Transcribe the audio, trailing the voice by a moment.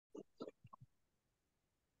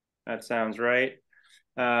That sounds right.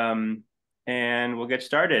 Um, and we'll get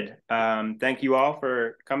started. Thank you all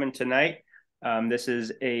for coming tonight. This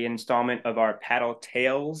is a installment of our Paddle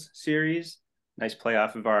Tales series. Nice play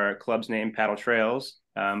off of our club's name, Paddle Trails.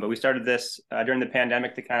 But we started this during the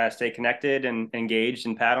pandemic to kind of stay connected and engaged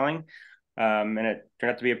in paddling. And it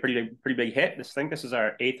turned out to be a pretty big hit. I think this is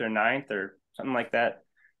our eighth or ninth or something like that.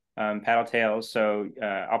 Paddle Tales. So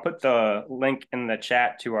I'll put the link in the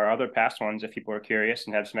chat to our other past ones if people are curious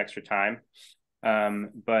and have some extra time.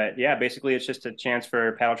 But yeah, basically it's just a chance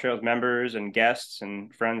for Paddle Trails members and guests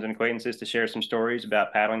and friends and acquaintances to share some stories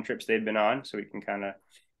about paddling trips they've been on, so we can kind of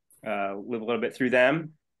live a little bit through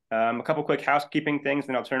them. A couple quick housekeeping things,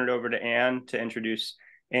 then I'll turn it over to Anne to introduce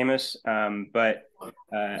Amos. But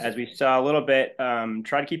as we saw a little bit,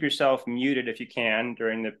 try to keep yourself muted if you can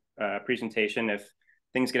during the presentation. If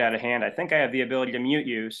things get out of hand, I think I have the ability to mute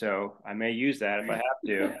you, so I may use that if I have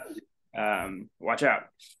to. Watch out.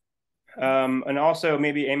 And also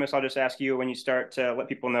maybe Amos, I'll just ask you when you start to let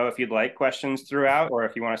people know if you'd like questions throughout or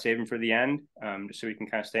if you want to save them for the end, just so we can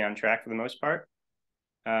kind of stay on track for the most part.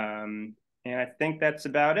 And I think that's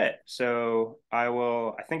about it. So I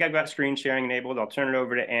think I've got screen sharing enabled. I'll turn it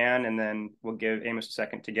over to Anne and then we'll give Amos a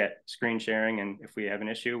second to get screen sharing. And if we have an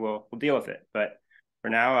issue, we'll deal with it. But for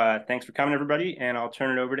now, thanks for coming, everybody. And I'll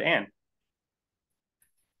turn it over to Anne.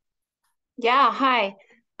 Yeah, hi.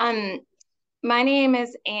 Um, my name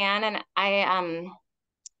is Anne, and I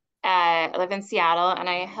live in Seattle, and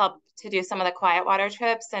I help to do some of the quiet water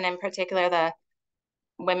trips, and in particular the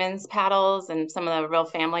women's paddles and some of the real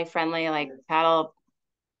family friendly, like paddle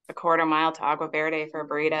a quarter mile to Agua Verde for a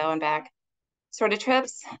burrito and back sort of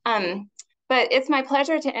trips. But it's my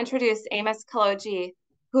pleasure to introduce Amos Kaloji,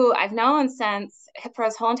 who I've known since for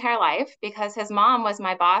his whole entire life because his mom was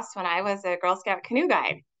my boss when I was a Girl Scout canoe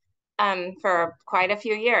guide for quite a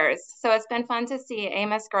few years. So it's been fun to see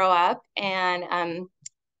Amos grow up and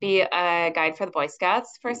be a guide for the Boy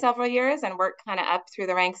Scouts for several years and work kind of up through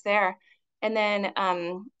the ranks there. And then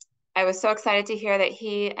I was so excited to hear that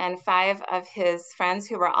he and five of his friends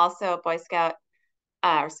who were also Boy Scout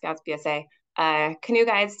or Scouts BSA canoe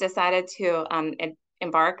guides decided to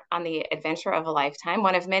embark on the adventure of a lifetime,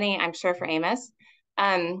 one of many, I'm sure, for Amos,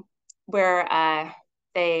 where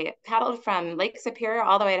they paddled from Lake Superior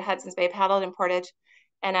all the way to Hudson's Bay, paddled in Portage.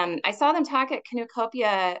 And I saw them talk at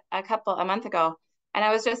Canoecopia a month ago, and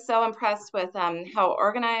I was just so impressed with how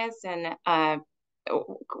organized and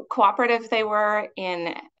cooperative they were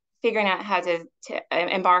in figuring out how to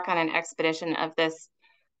embark on an expedition of this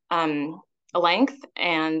length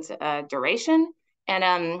and duration.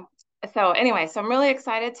 And so anyway, so I'm really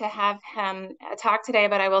excited to have him talk today,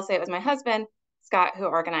 but I will say it was my husband, Scott, who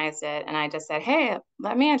organized it. And I just said, hey,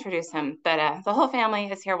 let me introduce him. But the whole family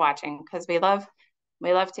is here watching because we love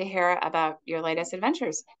to hear about your latest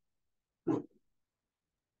adventures.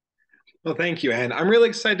 Well, thank you, Anne. I'm really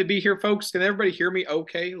excited to be here, folks. Can everybody hear me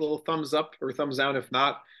okay? A little thumbs up or thumbs down if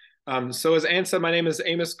not. So as Anne said, my name is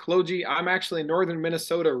Amos Kaloji. I'm actually in northern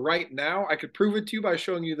Minnesota right now. I could prove it to you by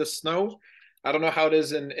showing you the snow. I don't know how it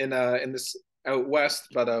is in this out west,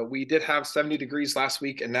 but we did have 70 degrees last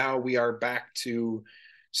week, and now we are back to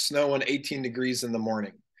snow and 18 degrees in the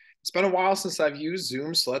morning. It's been a while since I've used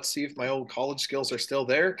Zoom, so let's see if my old college skills are still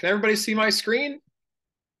there. Can everybody see my screen?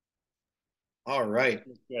 All right.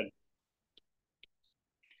 Good.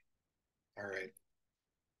 All right.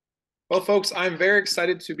 Well, folks, I'm very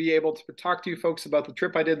excited to be able to talk to you folks about the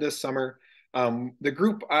trip I did this summer. The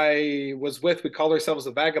group I was with, we called ourselves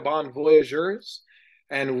the Vagabond Voyageurs.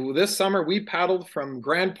 And this summer, we paddled from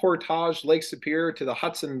Grand Portage, Lake Superior to the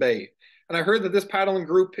Hudson Bay. And I heard that this paddling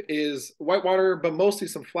group is whitewater, but mostly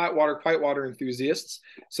some flat water, whitewater enthusiasts.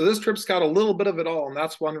 So this trip's got a little bit of it all. And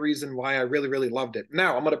that's one reason why I really, really loved it.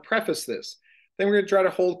 Now, I'm going to preface this. Then we're going to try to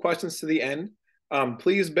hold questions to the end.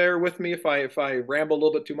 Please bear with me if I ramble a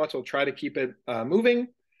little bit too much. I'll try to keep it moving.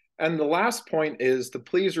 And the last point is to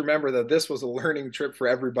please remember that this was a learning trip for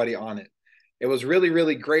everybody on it. It was really,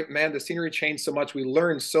 really great, man. The scenery changed so much. We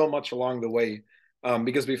learned so much along the way.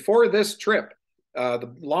 Because before this trip,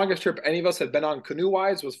 the longest trip any of us had been on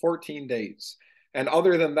canoe-wise was 14 days. And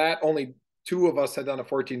other than that, only two of us had done a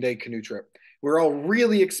 14-day canoe trip. We were all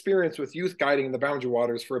really experienced with youth guiding in the Boundary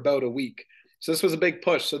Waters for about a week. So this was a big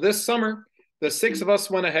push. So this summer, the six of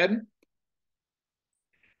us went ahead.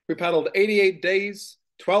 We paddled 88 days,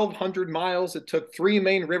 1,200 miles. It took 3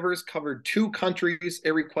 main rivers, covered 2 countries.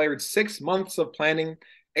 It required 6 months of planning,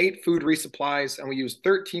 8 food resupplies, and we used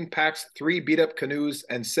 13 packs, 3 beat-up canoes,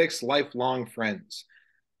 and 6 lifelong friends.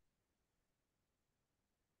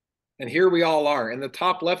 And here we all are. In the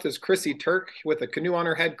top left is Chrissy Turk with a canoe on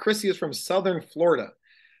her head. Chrissy is from southern Florida.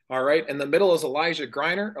 All right. In the middle is Elijah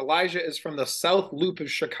Griner. Elijah is from the South Loop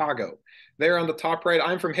of Chicago. There on the top right,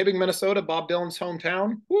 I'm from Hibbing, Minnesota, Bob Dylan's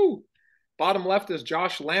hometown. Woo! Bottom left is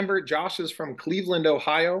Josh Lambert. Josh is from Cleveland,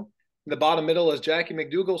 Ohio. In the bottom middle is Jackie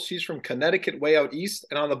McDougall. She's from Connecticut, way out east.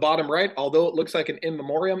 And on the bottom right, although it looks like an in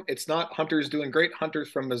memoriam, it's not. Hunter's doing great. Hunter's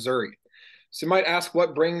from Missouri. So you might ask,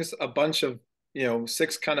 what brings a bunch of,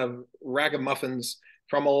 6 kind of ragamuffins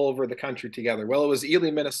from all over the country together? Well, it was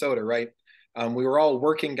Ely, Minnesota, right? We were all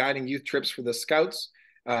working, guiding youth trips for the Scouts.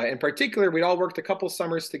 In particular, we all worked a couple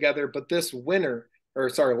summers together, but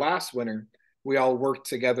last winter, we all worked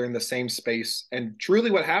together in the same space. And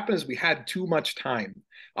truly what happened is we had too much time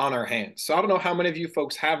on our hands. So I don't know how many of you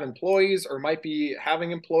folks have employees or might be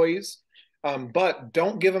having employees, but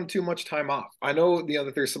don't give them too much time off. I know,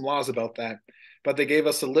 that there's some laws about that, but they gave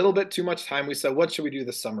us a little bit too much time. We said, what should we do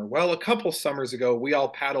this summer? Well, a couple summers ago, we all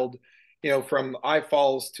paddled, from I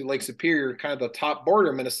Falls to Lake Superior, kind of the top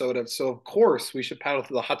border of Minnesota. So of course we should paddle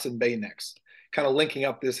to the Hudson Bay next, kind of linking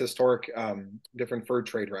up this historic different fur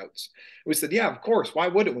trade routes. We said, yeah, of course. Why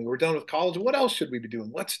wouldn't we? We're done with college. What else should we be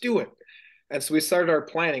doing? Let's do it. And so we started our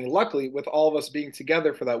planning. Luckily, with all of us being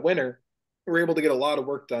together for that winter, we were able to get a lot of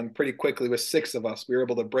work done pretty quickly. With 6 of us, we were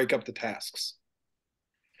able to break up the tasks.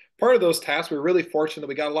 Part of those tasks, we were really fortunate that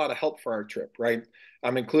we got a lot of help for our trip, right?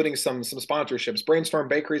 Including some sponsorships. Brainstorm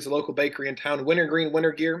Bakery is a local bakery in town. Wintergreen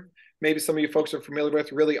Winter Gear, maybe some of you folks are familiar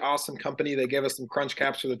with. Really awesome company. They gave us some crunch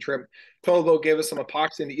caps for the trip. Total gave us some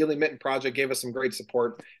epoxy, and the Ely Mitten Project gave us some great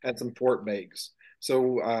support and some fort bags.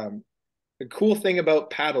 So the cool thing about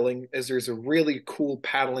paddling is there's a really cool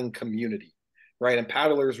paddling community, right? And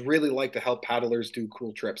paddlers really like to help paddlers do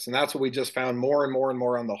cool trips. And that's what we just found more and more and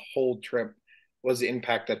more on the whole trip, was the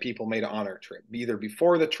impact that people made on our trip, either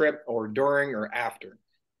before the trip or during or after.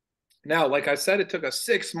 Now, like I said, it took us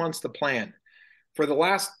 6 months to plan. For the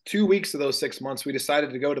last 2 weeks of those 6 months, we decided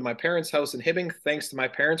to go to my parents' house in Hibbing. Thanks to my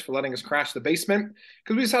parents for letting us crash the basement,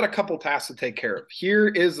 because we just had a couple tasks to take care of. Here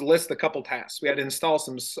is a list of a couple tasks. We had to install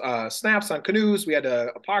some snaps on canoes. We had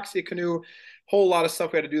to epoxy a canoe. Whole lot of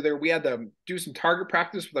stuff we had to do there. We had to do some target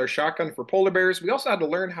practice with our shotgun for polar bears. We also had to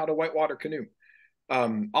learn how to whitewater canoe.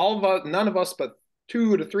 None of us, but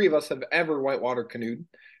 2 to 3 of us have ever whitewater canoed.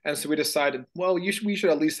 And so we decided, well, we should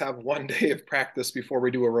at least have 1 day of practice before we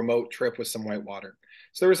do a remote trip with some whitewater.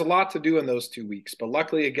 So there was a lot to do in those 2 weeks. But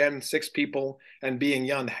luckily, again, 6 people and being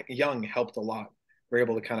young helped a lot. We were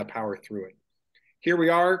able to kind of power through it. Here we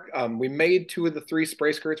are. We made 2 of the 3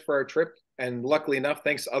 spray skirts for our trip. And luckily enough,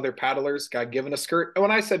 thanks to other paddlers, got given a skirt. And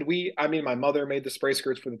when I said we, I mean my mother made the spray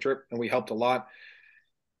skirts for the trip, and we helped a lot.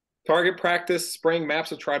 Target practice, spraying maps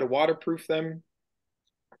to try to waterproof them.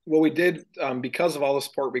 What we did, because of all the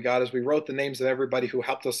support we got, is we wrote the names of everybody who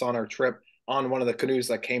helped us on our trip on one of the canoes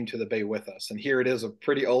that came to the bay with us. And here it is, a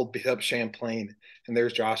pretty old beat up Champlain. And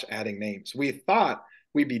there's Josh adding names. We thought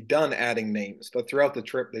we'd be done adding names, but throughout the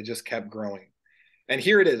trip, they just kept growing. And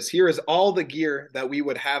here it is. Here is all the gear that we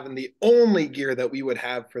would have, and the only gear that we would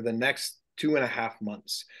have for the next 2.5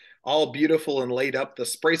 months. All beautiful and laid up. The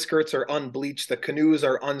spray skirts are unbleached. The canoes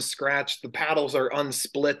are unscratched. The paddles are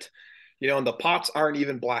unsplit. And the pots aren't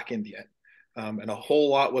even blackened yet. And a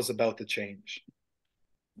whole lot was about to change.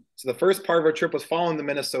 So the first part of our trip was following the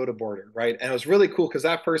Minnesota border, right? And it was really cool because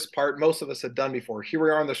that first part, most of us had done before. Here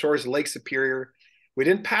we are on the shores of Lake Superior. We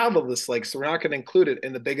didn't paddle this lake, so we're not going to include it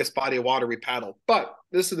in the biggest body of water we paddled. But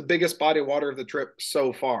this is the biggest body of water of the trip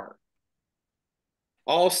so far.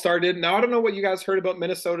 All started. Now, I don't know what you guys heard about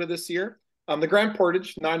Minnesota this year. The Grand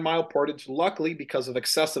Portage, 9-mile portage, luckily, because of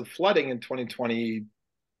excessive flooding in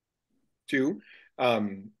 2022,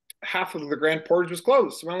 half of the Grand Portage was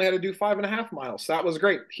closed. So we only had to do 5.5 miles. So that was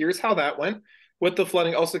great. Here's how that went. With the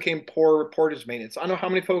flooding also came poor portage maintenance. I don't know how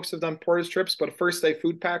many folks have done portage trips, but a first day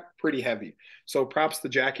food pack, pretty heavy. So props to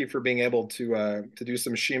Jackie for being able to do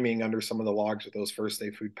some shimmying under some of the logs with those first day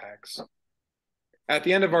food packs. At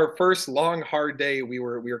the end of our first long, hard day, we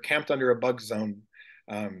were camped under a bug zone.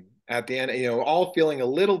 At the end, all feeling a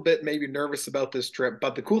little bit maybe nervous about this trip.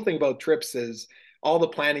 But the cool thing about trips is all the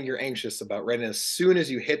planning you're anxious about, right? And as soon as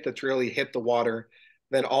you hit the trail, you hit the water,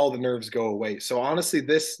 then all the nerves go away. So honestly,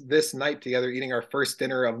 this night together, eating our first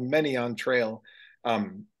dinner of many on trail,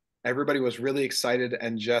 everybody was really excited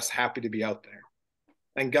and just happy to be out there.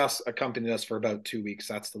 And Gus accompanied us for about 2 weeks.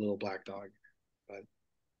 That's the little black dog. But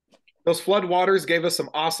those flood waters gave us some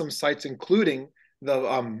awesome sights, including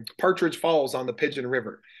the Partridge Falls on the Pigeon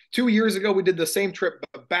River. 2 years ago, we did the same trip,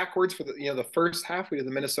 but backwards for the first half. We did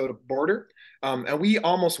the Minnesota border, and we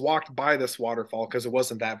almost walked by this waterfall because it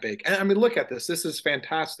wasn't that big. And I mean, look at this. This is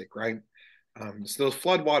fantastic, right? So those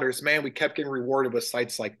flood waters, man, we kept getting rewarded with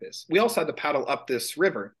sights like this. We also had to paddle up this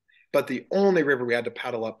river. but the only river we had to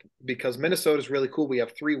paddle up, because Minnesota is really cool. We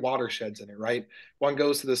have 3 watersheds in it, right? One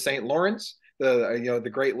goes to the St. Lawrence, the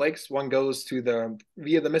Great Lakes. One goes to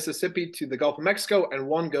via the Mississippi to the Gulf of Mexico, and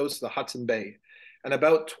one goes to the Hudson Bay. And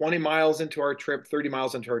about 20 miles into our trip, 30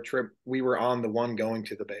 miles into our trip, we were on the one going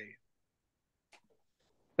to the bay.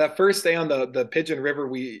 That first day on the Pigeon River,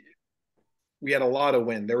 we had a lot of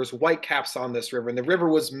wind. There was white caps on this river, and the river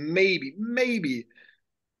was maybe,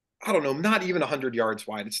 I don't know, not even 100 yards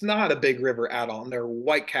wide. It's not a big river at all, and there are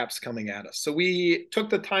white caps coming at us. So we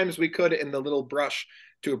took the times we could in the little brush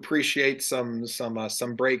to appreciate some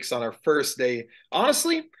breaks on our first day.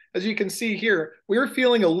 Honestly, as you can see here, we were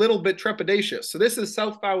feeling a little bit trepidatious. So this is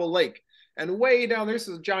South Fowl Lake, and way down this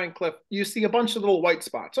is a giant cliff. You see a bunch of little white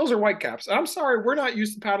spots. Those are white caps. I'm sorry, we're not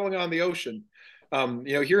used to paddling on the ocean.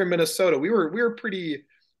 Here in Minnesota, we were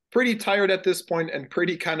pretty tired at this point and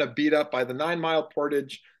pretty kind of beat up by the 9-mile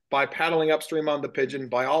portage, by paddling upstream on the Pigeon,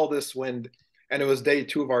 by all this wind. And it was day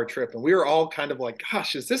 2 of our trip. And we were all kind of like,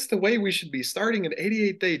 gosh, is this the way we should be starting an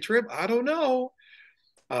 88-day trip? I don't know.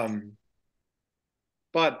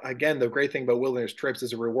 But again, the great thing about wilderness trips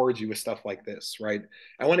is it rewards you with stuff like this, right?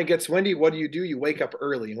 And when it gets windy, what do? You wake up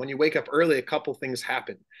early. And when you wake up early, a couple things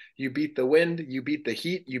happen. You beat the wind, you beat the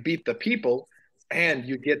heat, you beat the people, and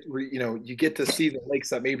you get to see the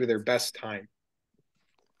lakes at maybe their best time.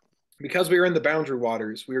 Because we were in the boundary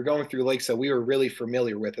waters, we were going through lakes that we were really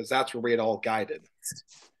familiar with, as that's where we had all guided.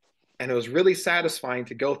 And it was really satisfying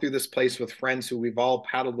to go through this place with friends who we've all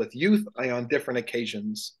paddled with youth on different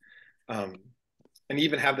occasions. And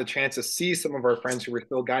even have the chance to see some of our friends who were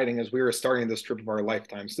still guiding as we were starting this trip of our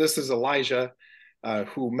lifetimes. This is Elijah,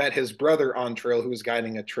 who met his brother on trail, who was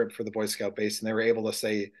guiding a trip for the Boy Scout base, and they were able to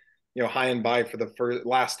say, hi and bye for the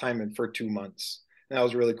last time and for 2 months. And that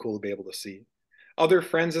was really cool to be able to see. Other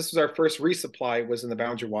friends, this was our first resupply, was in the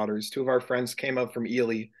boundary waters. 2 of our friends came up from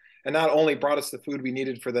Ely and not only brought us the food we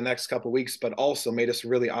needed for the next couple of weeks, but also made us a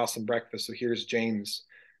really awesome breakfast. So here's James.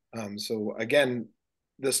 So again,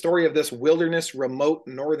 the story of this wilderness, remote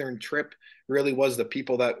northern trip really was the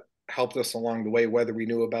people that helped us along the way, whether we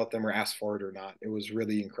knew about them or asked for it or not. It was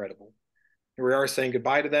really incredible. Here we are saying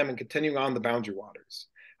goodbye to them and continuing on the boundary waters.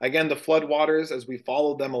 Again, the flood waters, as we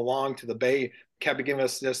followed them along to the bay, kept giving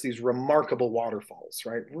us just these remarkable waterfalls,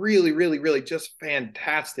 right? Really, really, really just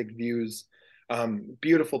fantastic views,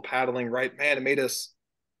 beautiful paddling, right? Man, it made us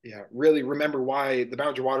really remember why the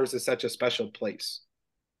boundary waters is such a special place.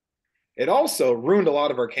 It also ruined a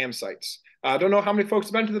lot of our campsites. I don't know how many folks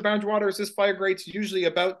have been to the boundary waters. This fire grate's usually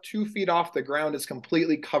about 2 feet off the ground. It's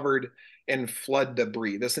completely covered in flood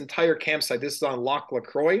debris. This entire campsite, this is on Loch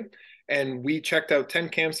LaCroix, and we checked out 10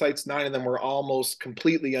 campsites. 9 of them were almost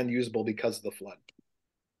completely unusable because of the flood.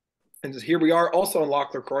 And here we are also on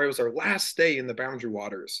Loch LaCroix. It was our last day in the boundary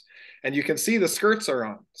waters. And you can see the skirts are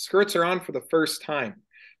on. Skirts are on for the first time.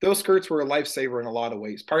 Those skirts were a lifesaver in a lot of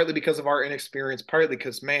ways, partly because of our inexperience, partly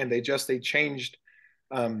because, man, they changed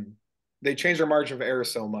our margin of error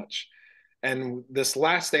so much. And this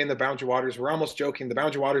last day in the boundary waters, we're almost joking. The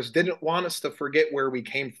boundary waters didn't want us to forget where we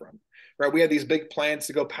came from, right? We had these big plans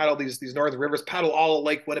to go paddle these northern rivers, paddle all of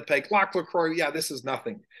Lake Winnipeg, Loch LaCroix. Yeah, this is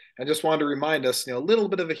nothing. And just wanted to remind us, a little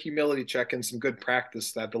bit of a humility check and some good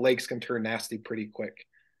practice that the lakes can turn nasty pretty quick.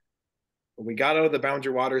 We got out of the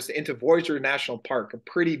boundary waters into Voyageur National Park, a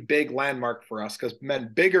pretty big landmark for us because,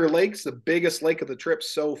 man, bigger lakes, the biggest lake of the trip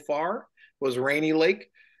so far was Rainy Lake.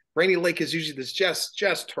 Rainy Lake is usually this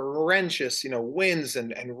just torrentious, winds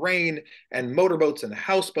and rain and motorboats and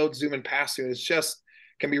houseboats zooming past you. It's just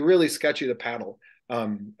can be really sketchy to paddle.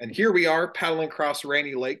 And here we are paddling across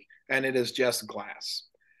Rainy Lake, and it is just glass.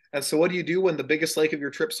 And so what do you do when the biggest lake of your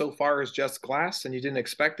trip so far is just glass and you didn't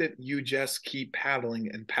expect it? You just keep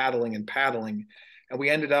paddling and paddling and paddling. And we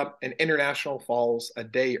ended up in International Falls a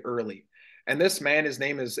day early. And this man, his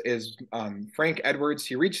name is Frank Edwards.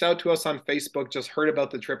 He reached out to us on Facebook, just heard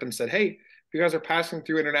about the trip and said, hey, if you guys are passing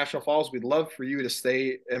through International Falls, we'd love for you to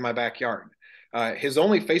stay in my backyard. His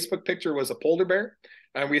only Facebook picture was a polar bear.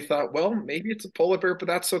 And we thought, well, maybe it's a polar bear, but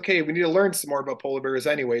that's okay. We need to learn some more about polar bears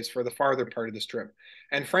anyways for the farther part of this trip.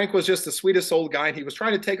 And Frank was just the sweetest old guy. And he was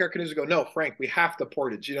trying to take our canoes and go, no, Frank, we have to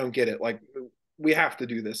portage. You don't get it. Like, we have to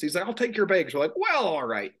do this. He's like, I'll take your bags. We're like, well, all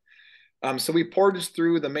right. So we portaged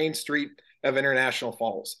through the main street of International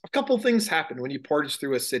Falls. A couple things happen when you portage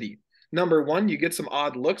through a city. Number one, you get some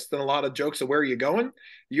odd looks, then a lot of jokes of where are you going.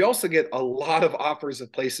 You also get a lot of offers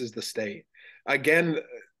of places to stay. Again,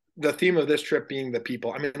 the theme of this trip being the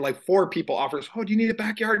people. I mean, like 4 people offers, oh, do you need a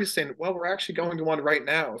backyard to stay in? Well, we're actually going to one right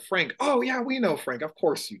now. Frank, oh yeah, we know Frank. Of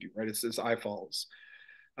course you do, right? It's iFalls.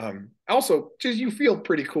 Also, just you feel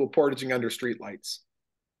pretty cool portaging under streetlights.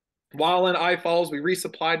 While in I Falls, we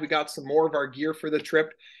resupplied, we got some more of our gear for the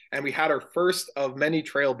trip, and we had our first of many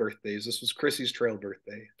trail birthdays. This was Chrissy's trail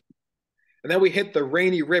birthday. And then we hit the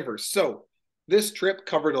Rainy River. So this trip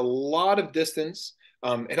covered a lot of distance.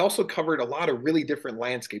 It also covered a lot of really different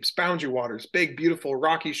landscapes, boundary waters, big, beautiful,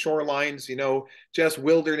 rocky shorelines, you know, just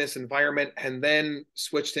wilderness environment, and then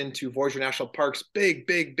switched into Voyageur National Park's big,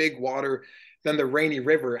 big, big water. Then the Rainy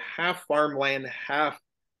River, half farmland, half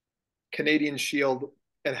Canadian Shield,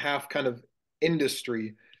 and half kind of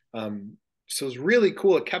industry. So it was really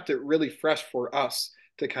cool. It kept it really fresh for us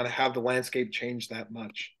to kind of have the landscape change that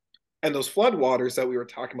much. And those floodwaters that we were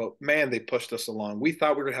talking about, man, they pushed us along. We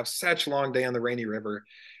thought we were going to have such a long day on the Rainy River,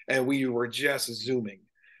 and we were just zooming.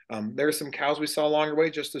 There are some cows we saw along the way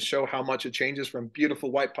just to show how much it changes from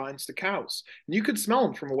beautiful white pines to cows. And you could smell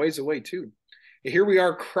them from a ways away, too. And here we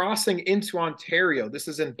are crossing into Ontario. This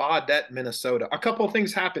is in Baudette, Minnesota. A couple of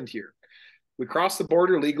things happened here. We crossed the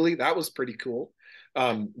border legally. That was pretty cool.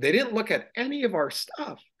 They didn't look at any of our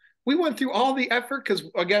stuff. We went through all the effort because,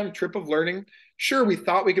 again, trip of learning. Sure, we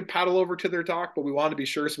thought we could paddle over to their dock, but we wanted to be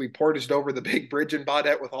sure, so we portaged over the big bridge in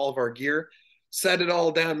Baudette with all of our gear, set it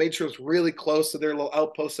all down, made sure it was really close to their little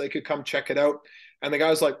outpost so they could come check it out. And the guy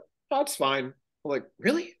was like, that's fine. We're like,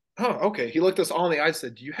 really? Oh, okay. He looked us all in the eyes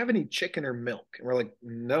and said, do you have any chicken or milk? And we're like,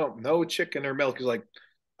 no chicken or milk. He's like,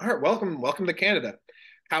 all right, welcome to Canada.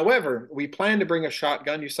 However, we plan to bring a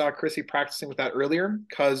shotgun. You saw Chrissy practicing with that earlier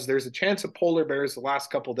because there's a chance of polar bears the last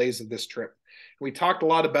couple of days of this trip. We talked a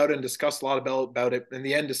lot about it and discussed a lot about it. In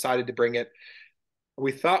the end, decided to bring it.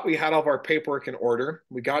 We thought we had all of our paperwork in order.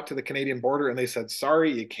 We got to the Canadian border and they said,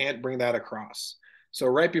 sorry, you can't bring that across. So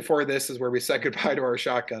right before this is where we said goodbye to our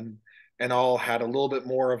shotgun and all had a little bit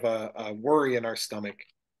more of a worry in our stomach.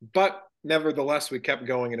 But nevertheless, we kept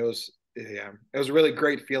going, and it was a really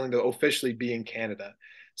great feeling to officially be in Canada.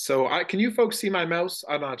 So can you folks see my mouse?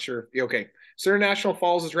 I'm not sure. Okay. Sur National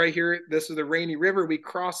Falls is right here. This is the Rainy River. We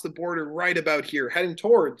crossed the border right about here, heading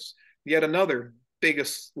towards yet another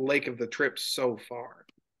biggest lake of the trip so far.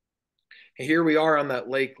 And here we are on that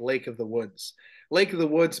Lake of the Woods. Lake of the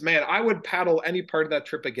Woods, man, I would paddle any part of that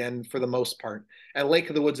trip again for the most part, and Lake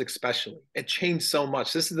of the Woods especially. It changed so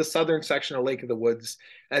much. This is the southern section of Lake of the Woods,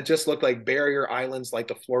 and it just looked like barrier islands like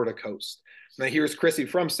the Florida coast. Now here's Chrissy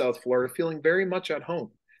from South Florida feeling very much at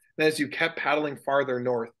home. And as you kept paddling farther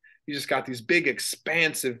north, you just got these big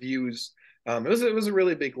expansive views. It was a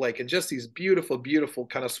really big lake, and just these beautiful, beautiful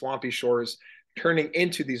kind of swampy shores turning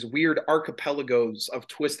into these weird archipelagos of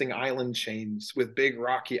twisting island chains with big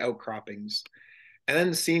rocky outcroppings. And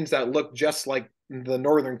then scenes that look just like the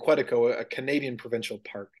northern Quetico, a Canadian provincial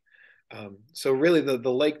park. So really the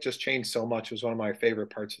lake just changed so much. It was one of my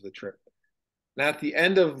favorite parts of the trip. Now at the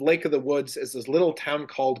end of Lake of the Woods is this little town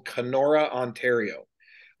called Kenora, Ontario.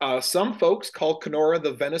 Some folks call Kenora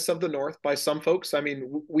the Venice of the North. By some folks, I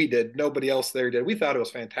mean, we did. Nobody else there did. We thought it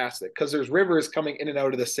was fantastic because there's rivers coming in and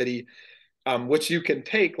out of the city, which you can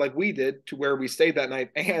take, like we did, to where we stayed that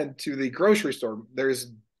night and to the grocery store.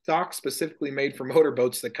 There's docks specifically made for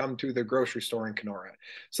motorboats that come to the grocery store in Kenora.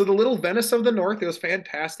 So the little Venice of the North, it was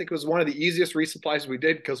fantastic. It was one of the easiest resupplies we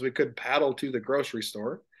did because we could paddle to the grocery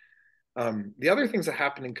store. The other things that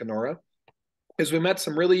happened in Kenora is we met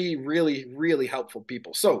some really, really, really helpful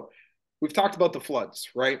people. So we've talked about the floods,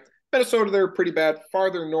 right? Minnesota, they're pretty bad.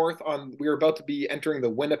 Farther north we were about to be entering the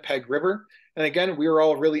Winnipeg River. And again, we were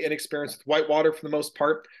all really inexperienced with whitewater for the most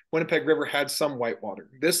part. Winnipeg River had some whitewater.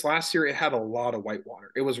 This last year, it had a lot of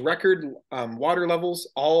whitewater. It was record water levels.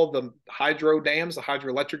 All the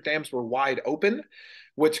hydroelectric dams were wide open,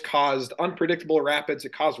 which caused unpredictable rapids.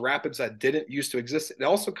 It caused rapids that didn't used to exist. It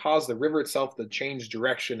also caused the river itself to change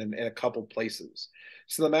direction in a couple places.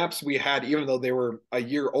 So the maps we had, even though they were a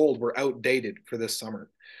year old, were outdated for this summer.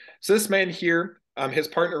 So this man here, his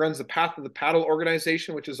partner runs the Path of the Paddle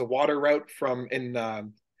organization, which is a water route from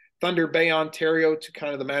Thunder Bay, Ontario to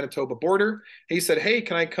kind of the Manitoba border. He said, hey,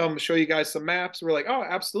 can I come show you guys some maps? We're like, oh,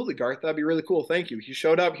 absolutely, Garth. That'd be really cool. Thank you. He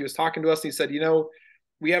showed up. He was talking to us. And he said,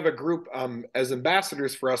 we have a group as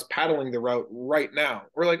ambassadors for us paddling the route right now.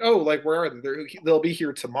 We're like, oh, like, where are they? They'll be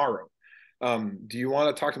here tomorrow. Do you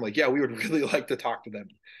want to talk to them? Like, yeah, we would really like to talk to them.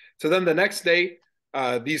 So then the next day,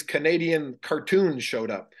 these Canadian cartoons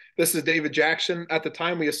showed up. This is David Jackson. At the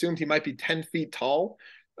time, we assumed he might be 10 feet tall.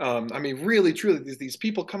 I mean, really, truly, these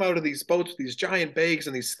people come out of these boats with these giant bags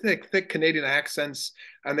and these thick Canadian accents,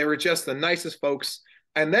 and they were just the nicest folks.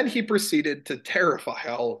 And then he proceeded to terrify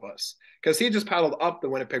all of us because he just paddled up the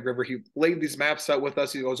Winnipeg River. He laid these maps out with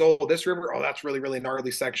us. He goes, oh, this river, oh, that's really, really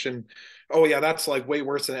gnarly section. Oh, yeah, that's like way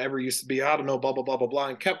worse than it ever used to be. I don't know, blah, blah, blah, blah, blah,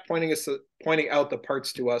 and kept pointing out the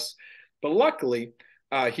parts to us. But luckily,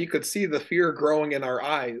 he could see the fear growing in our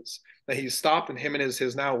eyes. That he stopped, and him and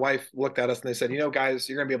his now wife looked at us and they said, guys,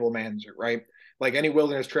 you're going to be able to manage it, right? Like any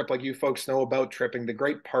wilderness trip, like you folks know about tripping, the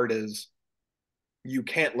great part is you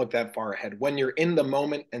can't look that far ahead. When you're in the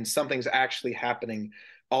moment and something's actually happening,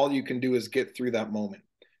 all you can do is get through that moment,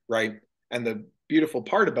 right? And the beautiful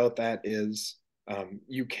part about that is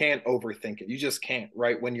you can't overthink it. You just can't,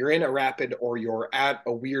 right? When you're in a rapid, or you're at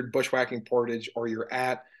a weird bushwhacking portage, or you're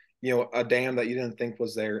at a dam that you didn't think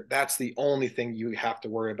was there, that's the only thing you have to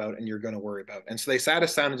worry about and you're going to worry about. And so they sat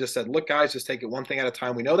us down and just said, look, guys, just take it one thing at a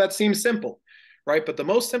time. We know that seems simple, right? But the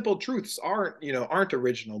most simple truths aren't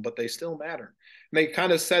original, but they still matter. And they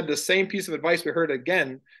kind of said the same piece of advice we heard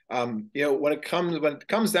again. When it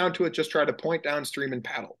comes down to it, just try to point downstream and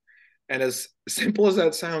paddle. And as simple as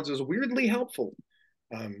that sounds, is weirdly helpful.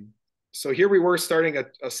 So here we were starting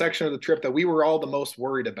a section of the trip that we were all the most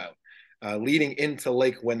worried about, leading into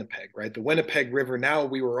Lake Winnipeg, right? The Winnipeg River. Now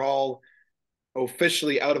we were all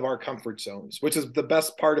officially out of our comfort zones, which is the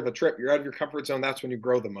best part of a trip. You're out of your comfort zone. That's when you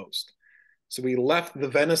grow the most. So we left the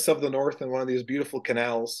Venice of the North in one of these beautiful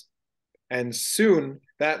canals, and soon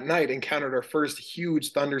that night encountered our first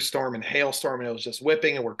huge thunderstorm and hailstorm, and it was just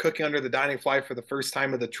whipping, and we're cooking under the dining fly for the first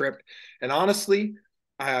time of the trip. And honestly,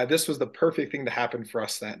 this was the perfect thing to happen for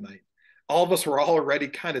us that night. All of us were already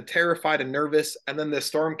kind of terrified and nervous, and then the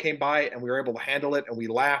storm came by and we were able to handle it, and we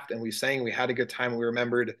laughed and we sang, we had a good time, and we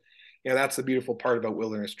remembered, that's the beautiful part about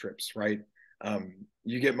wilderness trips, right?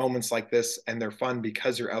 You get moments like this and they're fun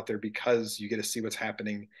because you're out there, because you get to see what's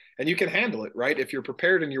happening and you can handle it, right? If you're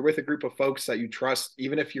prepared and you're with a group of folks that you trust,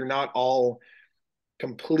 even if you're not all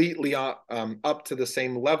completely up to the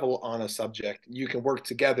same level on a subject, you can work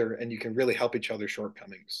together and you can really help each other's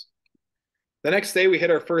shortcomings. The next day we hit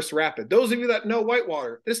our first rapid. Those of you that know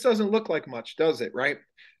whitewater, this doesn't look like much, does it, right?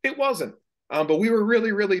 It wasn't. But we were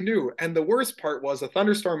really, really new. And the worst part was a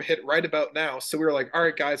thunderstorm hit right about now. So we were like, all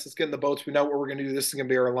right, guys, let's get in the boats. We know what we're going to do. This is going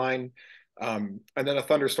to be our line. And then a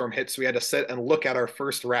thunderstorm hit. So we had to sit and look at our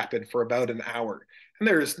first rapid for about an hour. And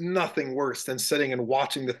there is nothing worse than sitting and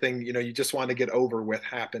watching the thing, you just want to get over with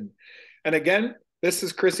happen. And again, this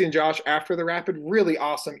is Chrissy and Josh after the rapid. Really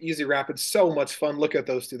awesome, easy rapid. So much fun. Look at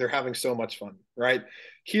those two. They're having so much fun, right?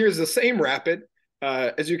 Here's the same rapid.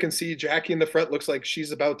 As you can see, Jackie in the front looks like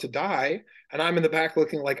she's about to die, and I'm in the back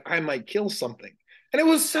looking like I might kill something. And it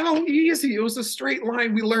was so easy. It was a straight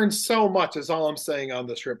line. We learned so much, is all I'm saying on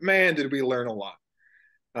this trip. Man, did we learn a lot.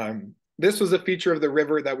 This was a feature of the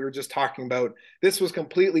river that we were just talking about. This was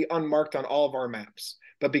completely unmarked on all of our maps.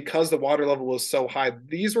 But because the water level was so high,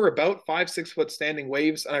 these were about 5-6 foot standing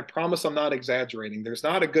waves. And I promise I'm not exaggerating. There's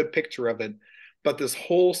not a good picture of it, but this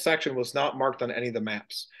whole section was not marked on any of the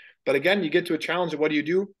maps. But again, you get to a challenge, and what do?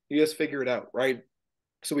 You just figure it out, right?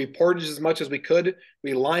 So we portaged as much as we could.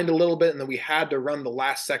 We lined a little bit, and then we had to run the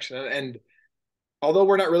last section. And although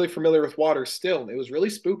we're not really familiar with water still, it was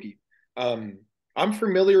really spooky. I'm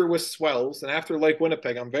familiar with swells, and after Lake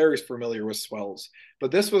Winnipeg, I'm very familiar with swells.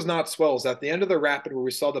 But this was not swells. At the end of the rapid where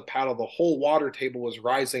we saw the paddle, the whole water table was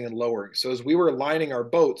rising and lowering. So as we were lining our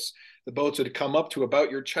boats, the boats would come up to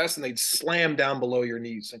about your chest and they'd slam down below your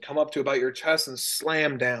knees, and come up to about your chest and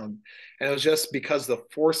slam down. And it was just because the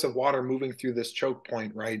force of water moving through this choke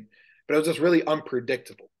point, right? But it was just really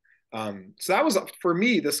unpredictable. So that was, for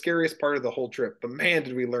me, the scariest part of the whole trip. But man,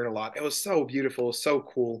 did we learn a lot. It was so beautiful, it was so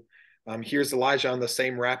cool. Here's Elijah on the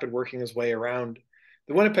same rapid working his way around.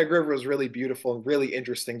 The Winnipeg River was really beautiful and really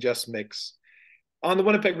interesting, just mix. On the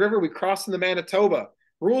Winnipeg River, we crossed into Manitoba.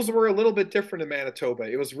 Rules were a little bit different in Manitoba.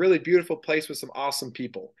 It was a really beautiful place with some awesome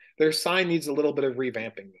people. Their sign needs a little bit of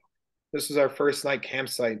revamping, though. This was our first night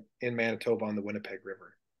campsite in Manitoba on the Winnipeg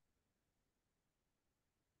River.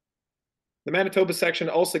 The Manitoba section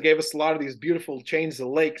also gave us a lot of these beautiful chains of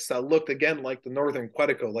lakes that looked again like the northern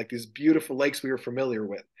Quetico, like these beautiful lakes we were familiar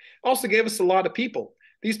with. Also gave us a lot of people.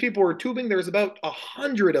 These people were tubing. There was about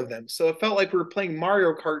 100 of them. So it felt like we were playing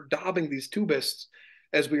Mario Kart, daubing these tubists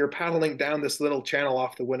as we were paddling down this little channel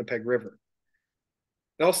off the Winnipeg River.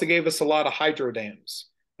 It also gave us a lot of hydro dams.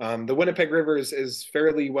 The Winnipeg River is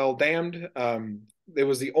fairly well dammed. It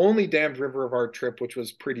was the only dammed river of our trip, which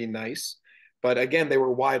was pretty nice. But again, they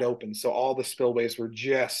were wide open. So all the spillways were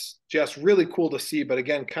just really cool to see. But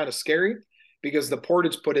again, kind of scary because the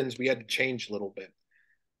portage put-ins, we had to change a little bit.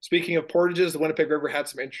 Speaking of portages, the Winnipeg River had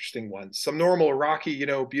some interesting ones. Some normal rocky,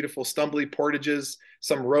 beautiful stumbly portages,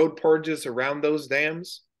 some road portages around those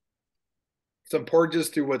dams, some portages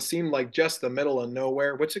through what seemed like just the middle of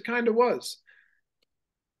nowhere, which it kind of was.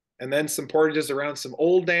 And then some portages around some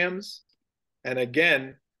old dams. And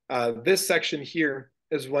again, this section here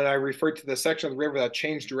is when I referred to the section of the river that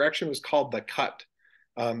changed direction, was called the cut.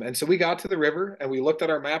 And so we got to the river and we looked at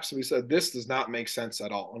our maps and we said, this does not make sense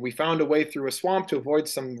at all. And we found a way through a swamp to avoid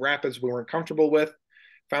some rapids we weren't comfortable with,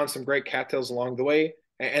 found some great cattails along the way,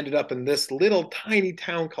 and ended up in this little tiny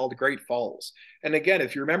town called Great Falls. And again,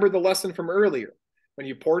 if you remember the lesson from earlier, when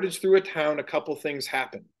you portage through a town, a couple things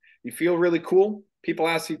happen. You feel really cool, people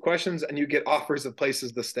ask you questions, and you get offers of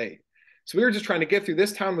places to stay. So we were just trying to get through.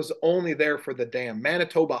 This town was only there for the dam.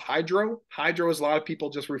 Manitoba Hydro. Hydro, as a lot of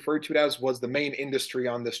people just referred to it as, was the main industry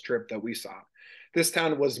on this trip that we saw. This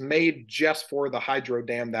town was made just for the hydro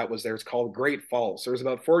dam that was there. It's called Great Falls. There's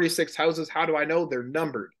about 46 houses. How do I know? They're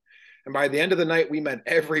numbered. And by the end of the night, we met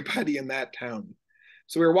everybody in that town.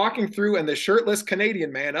 So we were walking through, and the shirtless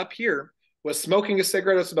Canadian man up here was smoking a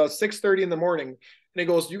cigarette. It's about 6:30 in the morning. And he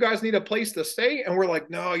goes, you guys need a place to stay? And we're like,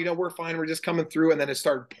 no, we're fine. We're just coming through. And then it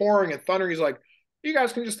started pouring and thundering. He's like, you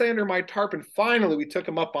guys can just stay under my tarp. And finally, we took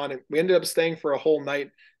him up on it. We ended up staying for a whole night.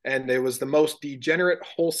 And it was the most degenerate,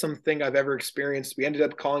 wholesome thing I've ever experienced. We ended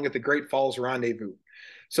up calling it the Great Falls Rendezvous.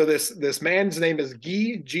 So this man's name is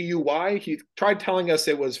Guy, G-U-Y. He tried telling us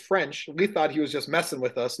it was French. We thought he was just messing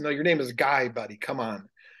with us. No, your name is Guy, buddy. Come on.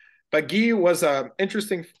 But Guy was an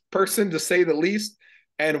interesting person, to say the least.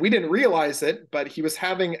 And we didn't realize it, but he was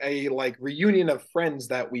having a reunion of friends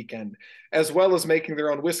that weekend, as well as making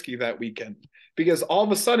their own whiskey that weekend. Because all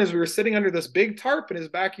of a sudden, as we were sitting under this big tarp in his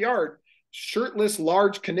backyard, shirtless,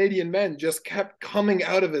 large Canadian men just kept coming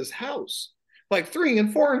out of his house. Like 3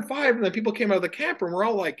 and 4 and 5. And then people came out of the camper and we're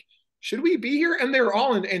all like, should we be here? And they were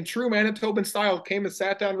all in true Manitoban style, came and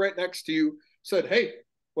sat down right next to you, said, hey,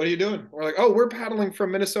 what are you doing? We're like, oh, we're paddling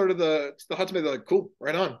from Minnesota to the Hudson Bay. They're like, cool,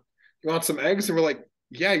 right on. You want some eggs? And we're like,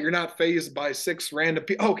 yeah, you're not fazed by 6 random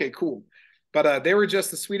people. Okay, cool. But they were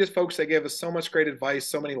just the sweetest folks. They gave us so much great advice,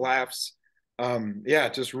 so many laughs. Yeah,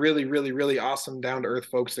 just really, really, really awesome, down-to-earth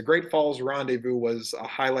folks. The Great Falls Rendezvous was a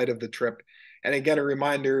highlight of the trip. And again, a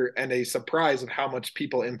reminder and a surprise of how much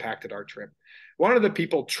people impacted our trip. One of the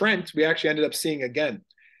people, Trent, we actually ended up seeing again.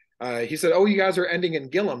 He said, oh, you guys are ending in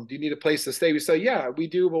Gillam. Do you need a place to stay? We said, yeah, we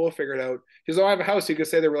do, but we'll figure it out. He said, oh, I have a house. You could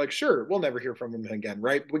stay there. We're like, sure, we'll never hear from him again,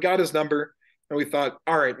 right? We got his number, and we thought,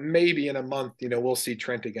 all right, maybe in a month, we'll see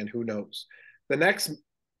Trent again. Who knows? The next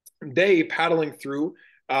day, paddling through,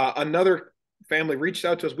 another family reached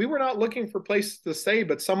out to us. We were not looking for places to stay,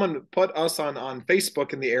 but someone put us on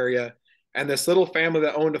Facebook in the area. And this little family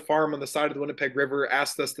that owned a farm on the side of the Winnipeg River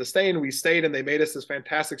asked us to stay, and we stayed, and they made us this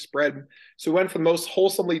fantastic spread. So we went from the most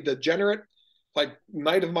wholesomely degenerate,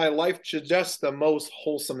 night of my life, to just the most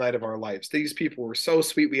wholesome night of our lives. These people were so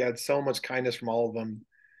sweet. We had so much kindness from all of them.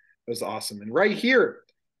 It was awesome. And right here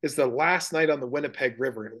is the last night on the Winnipeg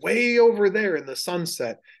River. And way over there in the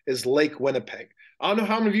sunset is Lake Winnipeg. I don't know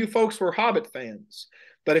how many of you folks were Hobbit fans,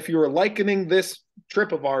 but if you were likening this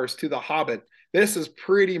trip of ours to The Hobbit, this is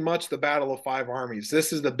pretty much the Battle of Five Armies.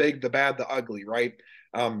 This is the big, the bad, the ugly, right?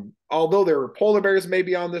 Although there were polar bears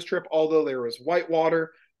maybe on this trip, although there was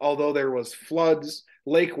whitewater, although there was floods,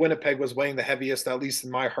 Lake Winnipeg was weighing the heaviest, at least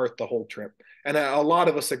in my heart, the whole trip. And a lot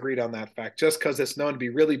of us agreed on that fact, just because it's known to be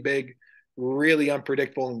really big, really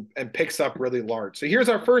unpredictable, and picks up really large. So here's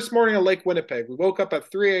our first morning on Lake Winnipeg. We woke up at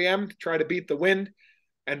 3 a.m. to try to beat the wind.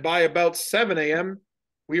 And by about 7 a.m.,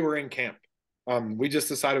 we were in camp. We just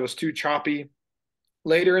decided it was too choppy.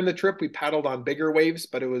 Later in the trip, we paddled on bigger waves,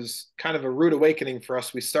 but it was kind of a rude awakening for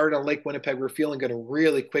us. We started on Lake Winnipeg. We were feeling good, and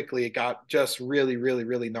really quickly it got just really, really,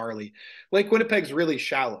 really gnarly. Lake Winnipeg's really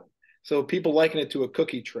shallow, so people liken it to a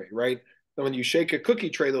cookie tray, right? And when you shake a cookie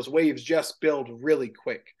tray, those waves just build really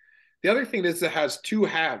quick. The other thing is it has 2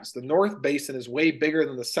 halves. The North Basin is way bigger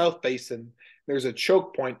than the South Basin. There's a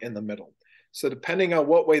choke point in the middle. So depending on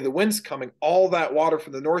what way the wind's coming, all that water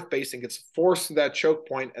from the North Basin gets forced to that choke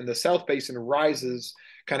point, and the South Basin rises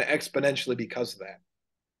kind of exponentially because of that.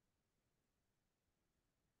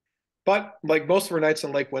 But like most of our nights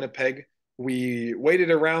on Lake Winnipeg, we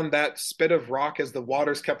waited around that spit of rock as the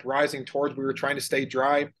waters kept rising towards. We were trying to stay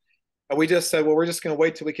dry. And we just said, well, we're just going to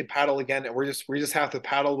wait till we can paddle again. And we just have to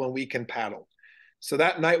paddle when we can paddle. So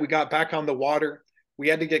that night we got back on the water. We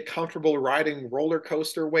had to get comfortable riding roller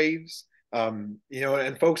coaster waves. And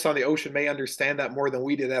folks on the ocean may understand that more than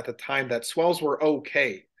we did at the time, that swells were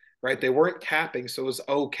okay, right? They weren't capping, so it was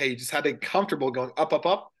okay. You just had to get comfortable going up, up,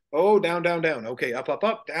 up, oh, down, down, down. Okay, up, up,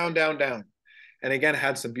 up, down, down, down. And again,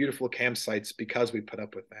 had some beautiful campsites because we put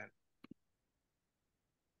up with that.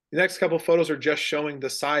 The next couple of photos are just showing the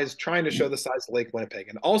size, trying to show the size of Lake Winnipeg,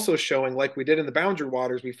 and also showing, like we did in the Boundary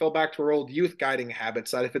Waters, we fell back to our old youth guiding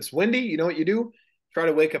habits that if it's windy, you know what you do? Try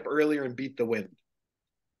to wake up earlier and beat the wind.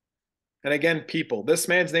 And again, people. This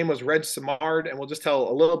man's name was Reg Samard, and we'll just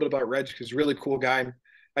tell a little bit about Reg because he's a really cool guy.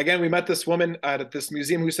 Again, we met this woman at this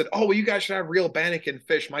museum who said, "Oh, well, you guys should have real bannock and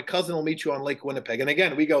fish. My cousin will meet you on Lake Winnipeg." And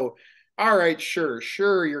again, we go, "All right, sure,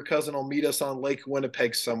 your cousin will meet us on Lake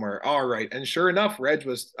Winnipeg somewhere. All right." And sure enough, Reg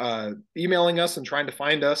was emailing us and trying to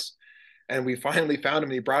find us. And we finally found him,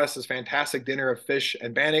 and he brought us this fantastic dinner of fish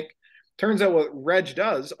and bannock. Turns out what Reg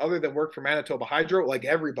does, other than work for Manitoba Hydro, like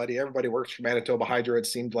everybody works for Manitoba Hydro. It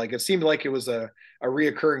seemed like it was a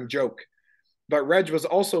reoccurring joke. But Reg was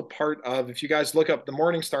also part of, if you guys look up the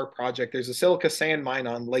Morningstar project, there's a silica sand mine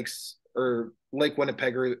on Lake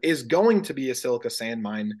Winnipeg, or is going to be a silica sand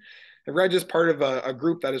mine. And Reg is part of a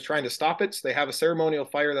group that is trying to stop it. So they have a ceremonial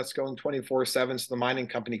fire that's going 24/7, so the mining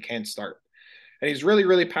company can't start. And he's really,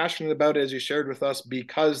 really passionate about it, as he shared with us,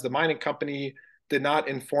 because the mining company did not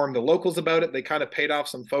inform the locals about it. They kind of paid off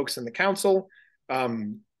some folks in the council,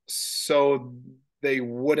 so they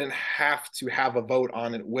wouldn't have to have a vote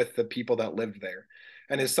on it with the people that lived there.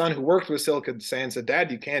 And his son, who worked with silica sand, said,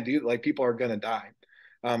 "Dad, you can't do it. Like, people are going to die."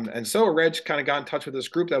 And so Reg kind of got in touch with this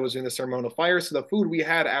group that was doing the ceremonial fire. So the food we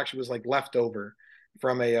had actually was like leftover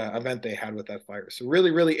from a event they had with that fire. So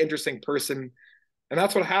really, really interesting person. And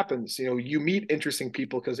that's what happens. You know, you meet interesting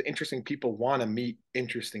people because interesting people want to meet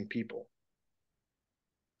interesting people.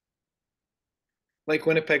 Lake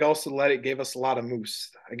Winnipeg also gave us a lot of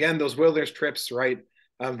moose. Again, those wilderness trips, right?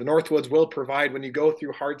 The Northwoods will provide. When you go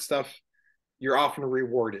through hard stuff, you're often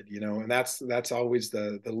rewarded, you know, and that's always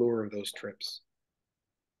the lure of those trips.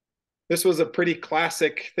 This was a pretty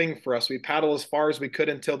classic thing for us. We paddle as far as we could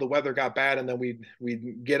until the weather got bad, and then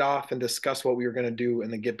we'd get off and discuss what we were going to do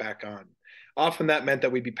and then get back on. Often that meant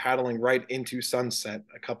that we'd be paddling right into sunset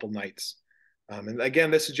a couple nights. And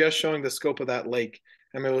again, this is just showing the scope of that lake.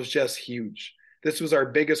 I mean, it was just huge. This was our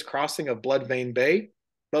biggest crossing of Blood Vein Bay.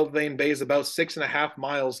 Blood Vein Bay is about 6.5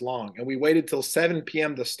 miles long, and we waited till 7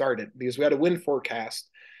 p.m. to start it because we had a wind forecast,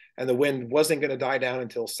 and the wind wasn't going to die down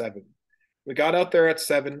until 7. We got out there at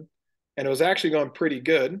 7, and it was actually going pretty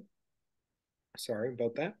good. Sorry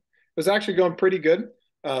about that. It was actually going pretty good.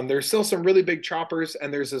 There's still some really big choppers,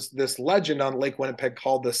 and there's this legend on Lake Winnipeg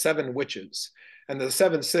called the Seven Witches and the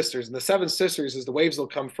Seven Sisters. And the Seven Sisters is the waves will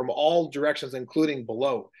come from all directions, including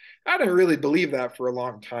below. I didn't really believe that for a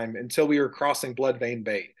long time until we were crossing Blood Vein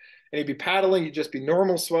Bay. And you'd be paddling, you'd just be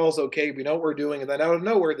normal swells, okay, we know what we're doing. And then out of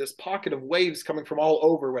nowhere, this pocket of waves coming from all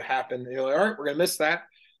over would happen. And you're like, all right, we're going to miss that.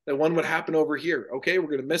 Then one would happen over here. Okay, we're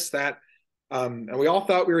going to miss that. And we all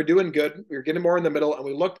thought we were doing good. We were getting more in the middle, and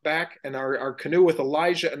we looked back, and our canoe with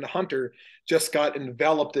Elijah and Hunter just got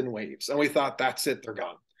enveloped in waves. And we thought, that's it, they're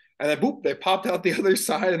gone. And then, boop, they popped out the other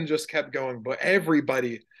side and just kept going. But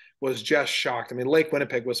everybody was just shocked. I mean, Lake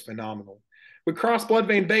Winnipeg was phenomenal. We crossed Blood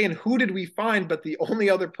Vein Bay, and who did we find but the only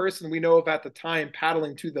other person we know of at the time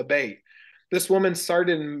paddling to the bay? This woman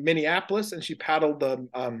started in Minneapolis, and she paddled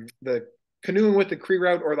the canoeing with the Cree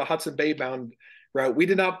route or the Hudson Bay bound route. We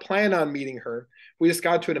did not plan on meeting her. We just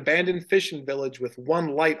got to an abandoned fishing village with one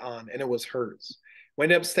light on, and it was hers. We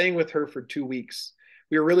ended up staying with her for 2 weeks.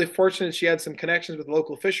 We were really fortunate she had some connections with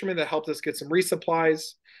local fishermen that helped us get some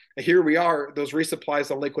resupplies. And here we are. Those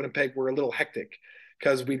resupplies on Lake Winnipeg were a little hectic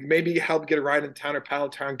because we maybe helped get a ride in town or paddle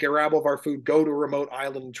town, grab all of our food, go to a remote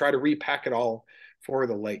island, and try to repack it all for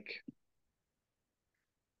the lake.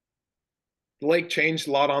 The lake changed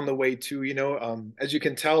a lot on the way too, you know. As you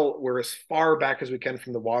can tell, we're as far back as we can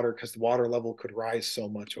from the water because the water level could rise so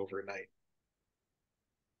much overnight.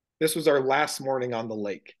 This was our last morning on the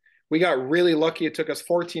lake. We got really lucky. It took us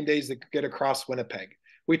 14 days to get across Winnipeg.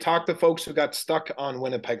 We talked to folks who got stuck on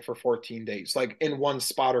Winnipeg for 14 days, like in one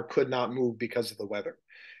spot or could not move because of the weather.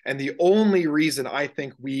 And the only reason I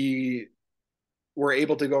think we were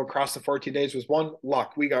able to go across the 14 days was, one,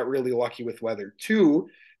 luck. We got really lucky with weather. Two,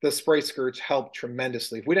 the spray skirts helped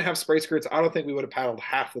tremendously. If we didn't have spray skirts, I don't think we would have paddled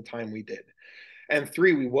half the time we did. And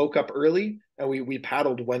three, we woke up early and we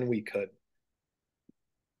paddled when we could.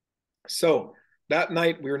 So that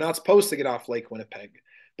night, we were not supposed to get off Lake Winnipeg,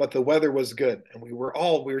 but the weather was good. And we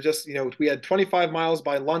were just, you know, we had 25 miles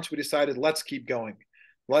by lunch. We decided, let's keep going.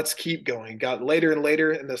 Let's keep going. Got later and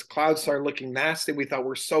later, and this cloud started looking nasty. We thought,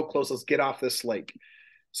 we're so close. Let's get off this lake.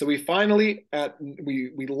 So we finally,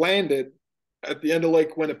 we landed at the end of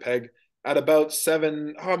Lake Winnipeg at about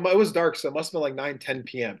 7. It was dark, so it must have been like 9, 10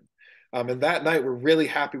 p.m. And that night, we're really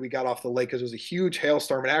happy we got off the lake because it was a huge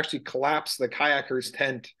hailstorm. It actually collapsed the kayaker's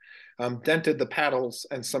tent, dented the paddles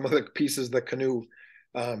and some of the pieces of the canoe.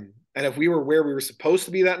 And if we were where we were supposed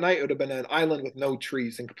to be that night, it would have been an island with no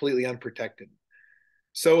trees and completely unprotected.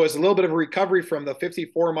 So as a little bit of a recovery from the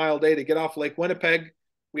 54-mile day to get off Lake Winnipeg,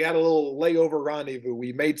 we had a little layover rendezvous.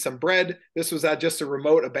 We made some bread. This was at just a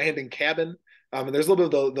remote abandoned cabin. And there's a little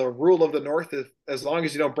bit of the rule of the North. If, as long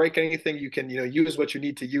as you don't break anything, you can, use what you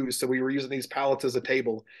need to use. So we were using these pallets as a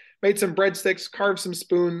table, made some breadsticks, carved some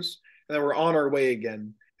spoons, and then we're on our way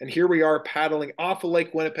again. And here we are paddling off of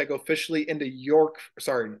Lake Winnipeg officially into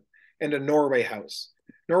into Norway House.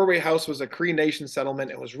 Norway House was a Cree Nation settlement.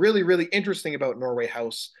 It was really, really interesting about Norway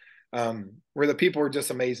House, where the people were just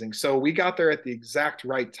amazing. So we got there at the exact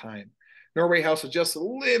right time. Norway House is just a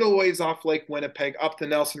little ways off Lake Winnipeg, up the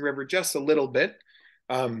Nelson River, just a little bit.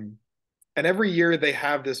 And every year they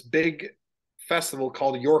have this big festival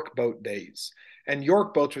called York Boat Days. And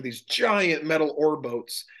York boats are these giant metal oar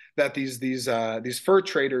boats that these fur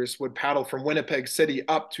traders would paddle from Winnipeg City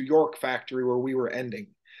up to York Factory where we were ending.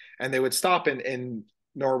 And they would stop in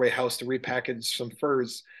Norway House to repackage some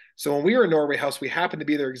furs. So when we were in Norway House, we happened to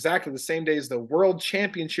be there exactly the same day as the World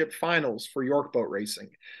Championship Finals for York boat racing.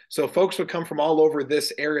 So folks would come from all over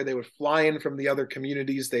this area. They would fly in from the other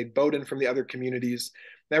communities. They'd boat in from the other communities.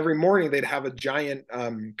 Every morning, they'd have a giant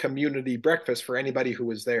community breakfast for anybody who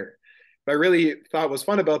was there. What I really thought was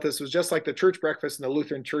fun about this was just like the church breakfast in the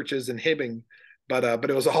Lutheran churches in Hibbing, but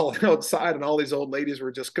it was all outside, and all these old ladies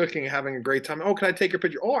were just cooking and having a great time. Oh, can I take your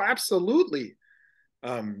picture? Oh, absolutely.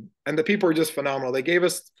 And the people were just phenomenal. They gave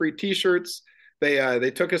us free T-shirts.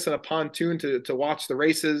 They took us in a pontoon to watch the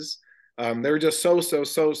races. They were just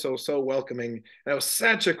so welcoming, and it was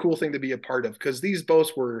such a cool thing to be a part of because these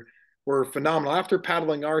boats were phenomenal. After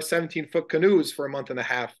paddling our 17-foot canoes for a month and a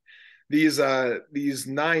half, these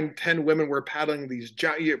 9-10 women were paddling these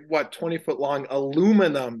giant 20-foot long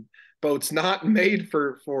aluminum boats, not made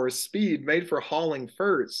for speed, made for hauling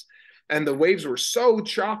furs. And the waves were so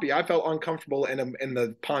choppy, I felt uncomfortable in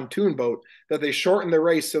the pontoon boat that they shortened the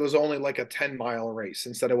race. So it was only like a 10-mile race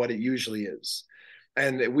instead of what it usually is.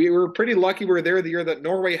 And we were pretty lucky. We were there the year that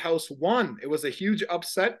Norway House won. It was a huge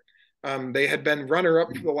upset. They had been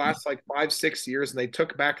runner-up for the last 5-6 years, and they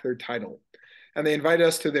took back their title. And they invited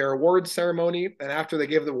us to their awards ceremony. And after they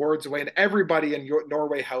gave the awards away, and everybody in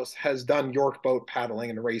Norway House has done York boat paddling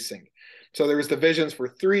and racing. So there was divisions for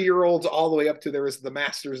 3-year-olds all the way up to there was the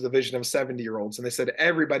Masters division of 70-year-olds. And they said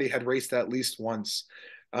everybody had raced at least once.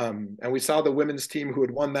 And we saw the women's team who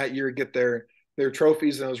had won that year get their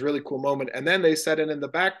trophies, and it was a really cool moment. And then they said, and in the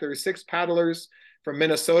back, there's 6 paddlers from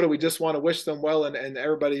Minnesota. We just want to wish them well, and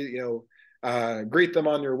everybody, greet them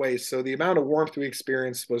on your way. So the amount of warmth we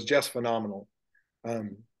experienced was just phenomenal.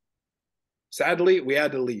 Sadly, we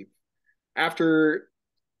had to leave. After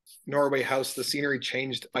Norway House, the scenery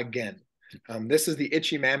changed again. This is the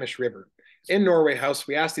Itchimamish River. In Norway House,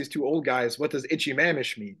 we asked these 2 old guys, what does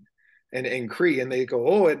Itchimamish mean? And in Cree, and they go,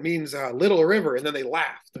 oh, it means little river. And then they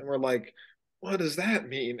laughed, and we're like, what does that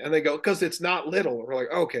mean? And they go, because it's not little. We're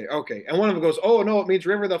like, okay. And one of them goes, oh, no, it means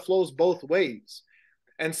river that flows both ways.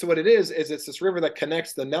 And so what it is it's this river that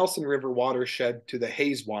connects the Nelson River watershed to the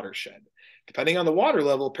Hayes watershed. Depending on the water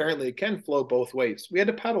level, apparently it can flow both ways. We had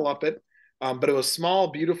to paddle up it, but it was a small,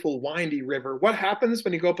 beautiful, windy river. What happens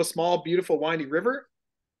when you go up a small, beautiful, windy river?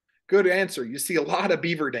 Good answer. You see a lot of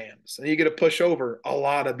beaver dams, and you get to push over a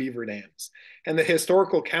lot of beaver dams. And the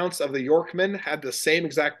historical counts of the Yorkmen had the same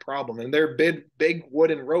exact problem. And their big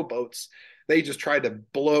wooden rowboats, they just tried to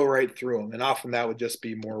blow right through them. And often that would just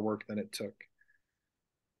be more work than it took.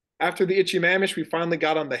 After the Itchimamish, we finally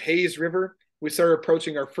got on the Hayes River. We started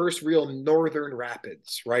approaching our first real northern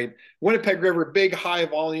rapids, right? Winnipeg River, big, high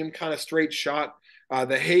volume, kind of straight shot.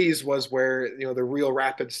 The Hayes was where, the real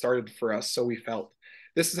rapids started for us, so we felt.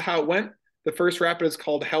 This is how it went. The first rapid is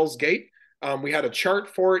called Hell's Gate. We had a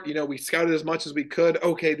chart for it. We scouted as much as we could.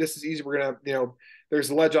 Okay, this is easy. We're going to,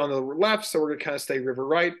 there's a ledge on the left, so we're going to kind of stay river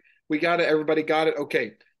right. We got it. Everybody got it.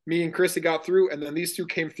 Okay. Me and Chrissy got through, and then these 2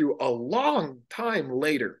 came through a long time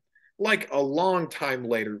later. Like a long time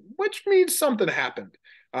later, which means something happened.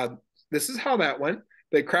 This is how that went.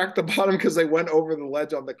 They cracked the bottom because they went over the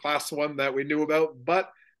ledge on the class 1 that we knew about. But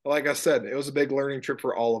like I said, it was a big learning trip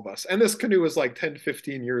for all of us. And this canoe was like 10,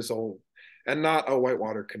 15 years old and not a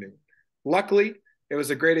whitewater canoe. Luckily, it was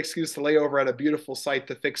a great excuse to lay over at a beautiful site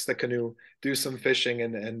to fix the canoe, do some fishing,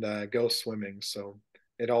 and go swimming. So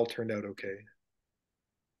it all turned out okay.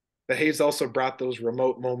 The Hayes also brought those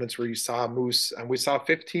remote moments where you saw moose, and we saw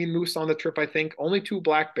 15 moose on the trip, I think, only 2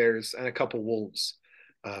 black bears and a couple wolves.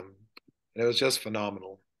 And it was just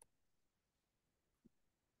phenomenal.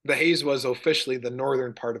 The Hayes was officially the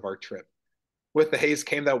northern part of our trip. With the Hayes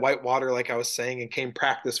came that whitewater, like I was saying, and came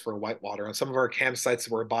practice for whitewater. On some of our campsites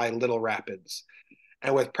were by little rapids.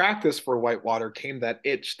 And with practice for whitewater came that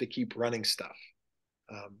itch to keep running stuff,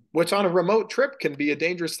 which on a remote trip can be a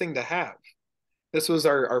dangerous thing to have. This was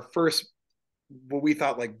our first, what we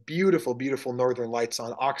thought beautiful, beautiful northern lights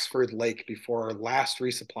on Oxford Lake before our last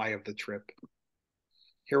resupply of the trip.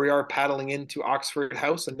 Here we are paddling into Oxford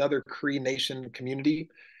House, another Cree Nation community.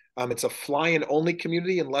 It's a fly-in only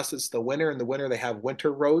community unless it's the winter. In the winter, they have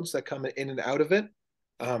winter roads that come in and out of it.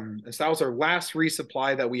 And so that was our last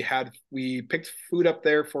resupply that we had. We picked food up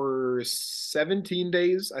there for 17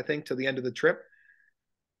 days, I think, to the end of the trip.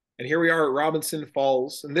 And here we are at Robinson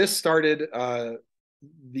Falls. And this started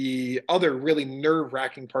the other really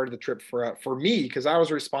nerve-wracking part of the trip for me, because I was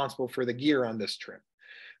responsible for the gear on this trip.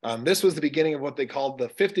 This was the beginning of what they called the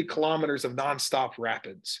 50 kilometers of nonstop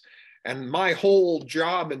rapids. And my whole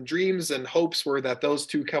job and dreams and hopes were that those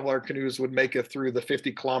 2 Kevlar canoes would make it through the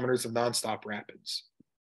 50 kilometers of nonstop rapids.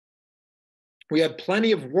 We had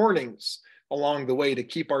plenty of warnings along the way to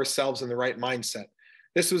keep ourselves in the right mindset.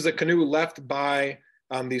 This was a canoe left by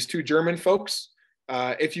these 2 German folks.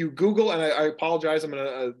 If you Google, and I apologize, I'm going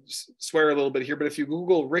to swear a little bit here, but if you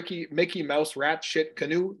Google Mickey Mouse rat shit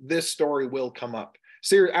canoe, this story will come up.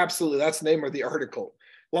 Seriously, absolutely, that's the name of the article.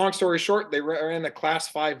 Long story short, they ran a class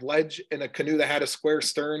 5 ledge in a canoe that had a square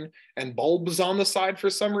stern and bulbs on the side for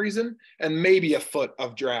some reason, and maybe a foot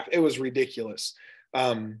of draft. It was ridiculous.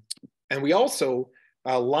 And we also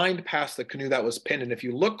lined past the canoe that was pinned. And if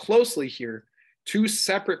you look closely here, 2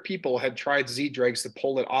 separate people had tried Z-drags to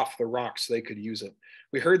pull it off the rocks so they could use it.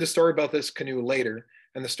 We heard the story about this canoe later,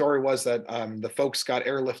 and the story was that the folks got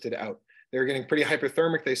airlifted out. They were getting pretty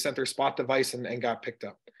hypothermic. They sent their spot device and got picked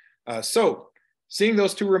up. So seeing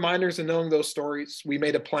those 2 reminders and knowing those stories, we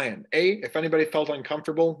made a plan. A, if anybody felt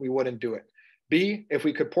uncomfortable, we wouldn't do it. B, if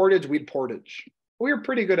we could portage, we'd portage. We were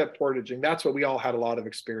pretty good at portaging. That's what we all had a lot of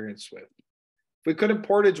experience with. If we couldn't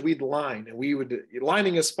portage, we'd line. And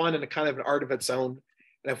lining is fun and a kind of an art of its own.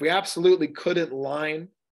 And if we absolutely couldn't line,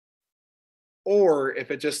 or if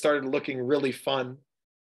it just started looking really fun,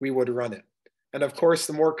 we would run it. And of course,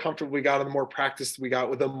 the more comfortable we got and the more practice we got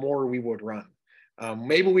with, the more we would run.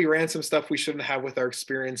 Maybe we ran some stuff we shouldn't have with our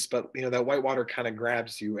experience, but that whitewater kind of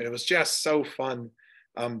grabs you. And it was just so fun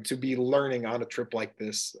to be learning on a trip like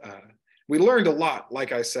this. We learned a lot,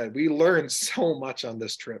 like I said. We learned so much on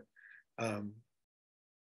this trip. And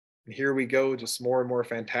here we go, just more and more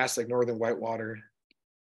fantastic northern whitewater.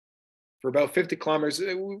 For about 50 kilometers,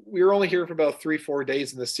 we were only here for about 3-4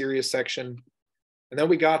 days in the serious section. And then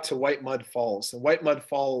we got to White Mud Falls. And White Mud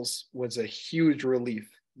Falls was a huge relief.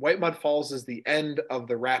 White Mud Falls is the end of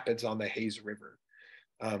the rapids on the Hayes River.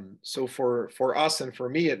 So for us and for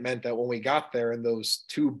me, it meant that when we got there and those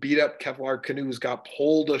 2 beat up Kevlar canoes got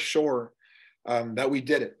pulled ashore, that we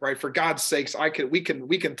did it, right? For God's sakes, we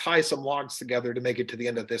can tie some logs together to make it to the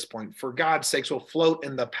end at this point. For God's sakes, we'll float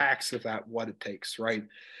in the packs if that's what it takes, right?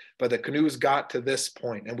 But the canoes got to this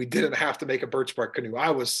point and we didn't have to make a birch bark canoe.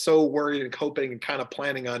 I was so worried and hoping and kind of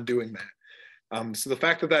planning on doing that. So the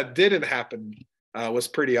fact that that didn't happen was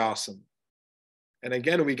pretty awesome. And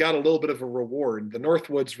again, we got a little bit of a reward. The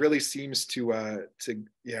Northwoods really seems to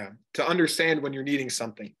understand when you're needing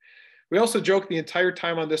something. We also joked the entire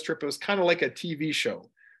time on this trip, it was kind of like a TV show.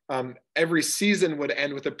 Every season would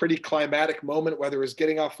end with a pretty climatic moment, whether it was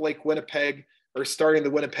getting off Lake Winnipeg or starting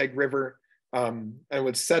the Winnipeg River, and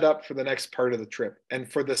would set up for the next part of the trip.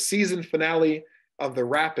 And for the season finale of the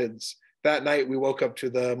rapids, that night we woke up to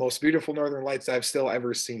the most beautiful northern lights I've still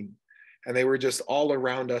ever seen. And they were just all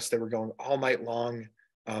around us. They were going all night long.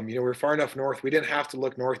 We were far enough north. We didn't have to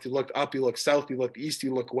look north. You looked up, you looked south, you looked east,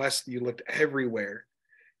 you looked west, you looked everywhere.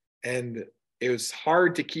 And it was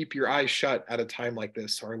hard to keep your eyes shut at a time like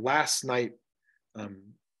this. Our last night,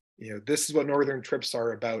 this is what northern trips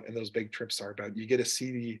are about, and those big trips are about. You get to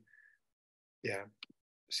see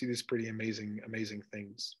these pretty amazing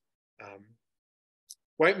things.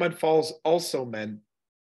 White Mud Falls also meant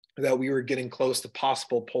that we were getting close to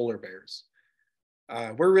possible polar bears.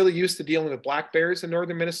 We're really used to dealing with black bears in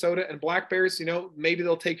northern Minnesota, and black bears, maybe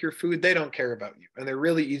they'll take your food. They don't care about you, and they're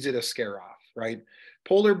really easy to scare off, right?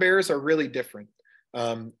 Polar bears are really different.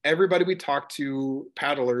 Everybody we talked to,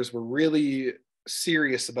 paddlers, were really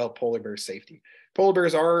serious about polar bear safety. Polar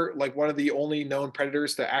bears are like one of the only known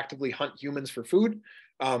predators to actively hunt humans for food.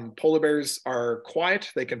 Polar bears are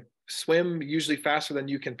quiet. They can swim usually faster than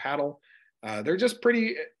you can paddle. They're just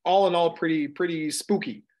all in all, pretty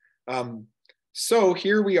spooky. So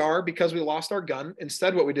here we are, because we lost our gun.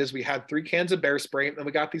 Instead, what we did is we had 3 cans of bear spray, and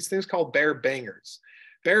we got these things called bear bangers.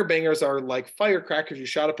 Bear bangers are like firecrackers. You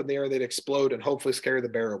shot up in the air, they'd explode and hopefully scare the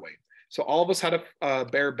bear away. So all of us had a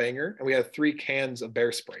bear banger, and we had 3 cans of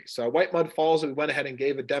bear spray. So at White Mud Falls, we went ahead and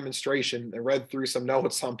gave a demonstration and read through some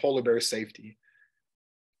notes on polar bear safety.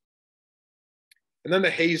 And then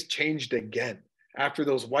the haze changed again. After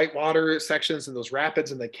those whitewater sections and those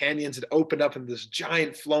rapids and the canyons had opened up in this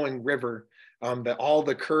giant flowing river, that all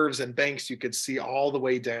the curves and banks you could see all the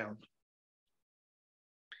way down.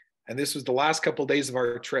 And this was the last couple of days of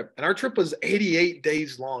our trip. And our trip was 88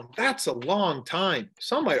 days long. That's a long time.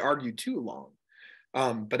 Some might argue too long.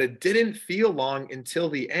 But it didn't feel long until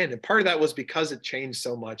the end. And part of that was because it changed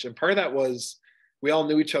so much. And part of that was we all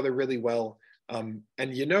knew each other really well. And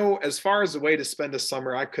you know, as far as a way to spend a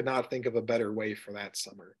summer, I could not think of a better way for that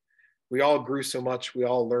summer. We all grew so much. We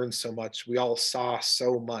all learned so much. We all saw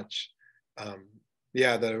so much.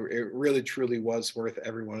 Yeah, it really, truly was worth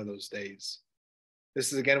every one of those days.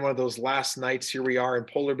 This is, again, one of those last nights. Here we are in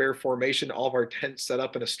polar bear formation, all of our tents set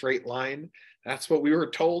up in a straight line. That's what we were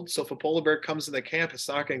told. So if a polar bear comes in the camp, it's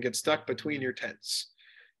not going to get stuck between your tents.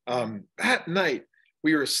 That night,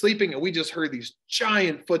 we were sleeping and we just heard these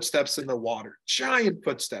giant footsteps in the water, giant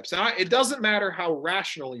footsteps. Now, it doesn't matter how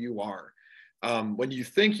rational you are. When you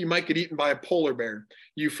think you might get eaten by a polar bear,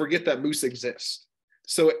 you forget that moose exist.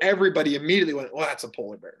 So everybody immediately went, well, that's a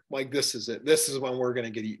polar bear. Like, this is it. This is when we're going to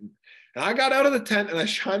get eaten. And I got out of the tent and I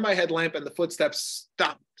shined my headlamp and the footsteps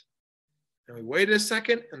stopped. And we waited a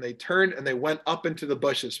second and they turned and they went up into the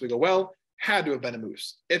bushes. We go, well, had to have been a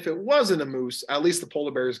moose. If it wasn't a moose, at least the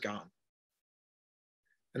polar bear is gone.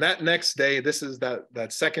 And that next day, this is that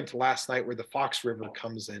second to last night where the Fox River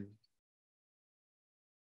comes in.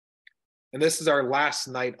 And this is our last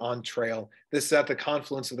night on trail. This is at the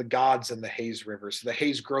confluence of the Gods and the Hayes River. So the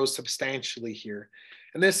Hayes grows substantially here.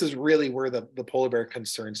 And this is really where the polar bear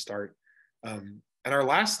concerns start. And our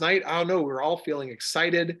last night, I don't know, we were all feeling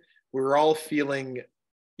excited. We were all feeling,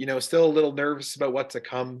 you know, still a little nervous about what to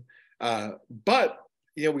come. But,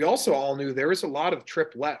 you know, we also all knew there was a lot of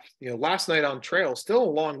trip left. You know, last night on trail, still a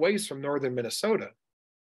long ways from northern Minnesota.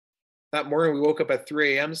 That morning, we woke up at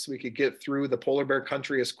 3 a.m. so we could get through the polar bear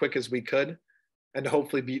country as quick as we could and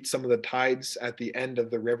hopefully beat some of the tides at the end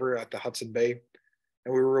of the river at the Hudson Bay.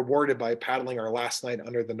 And we were rewarded by paddling our last night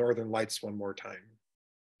under the northern lights one more time.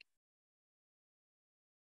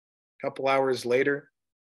 A couple hours later,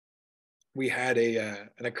 we had an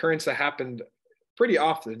occurrence that happened pretty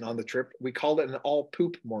often on the trip. We called it an all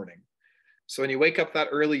poop morning. So when you wake up that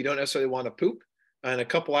early, you don't necessarily want to poop. And a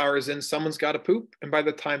couple hours in, someone's got to poop. And by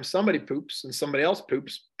the time somebody poops and somebody else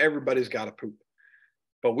poops, everybody's got to poop.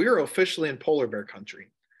 But we were officially in polar bear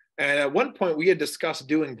country. And at one point, we had discussed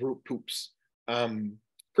doing group poops.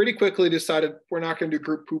 Pretty quickly decided we're not going to do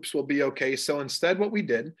group poops, we'll be okay. So instead, what we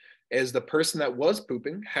did is the person that was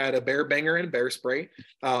pooping had a bear banger and a bear spray.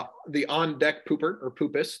 The on-deck pooper or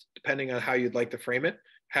poopist, depending on how you'd like to frame it,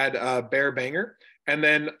 had a bear banger. And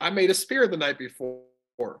then I made a spear the night before.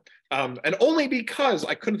 And only because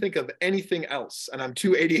I couldn't think of anything else and I'm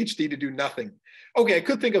too ADHD to do nothing. Okay, I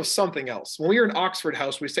could think of something else. When we were in Oxford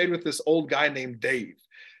House, we stayed with this old guy named Dave.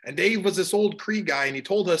 And Dave was this old Cree guy, and he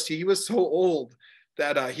told us he was so old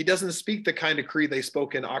that he doesn't speak the kind of Cree they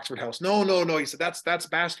spoke in Oxford House. No. He said, that's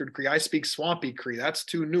bastard Cree. I speak swampy Cree. That's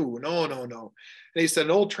too new. No. And he said,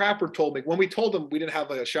 an old trapper told me, when we told him we didn't have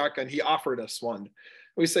a shotgun, he offered us one.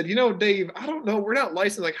 We said, you know, Dave, I don't know. We're not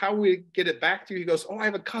licensed. Like, how we get it back to you? He goes, oh, I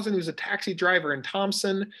have a cousin who's a taxi driver in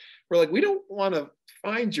Thompson. We're like, we don't want to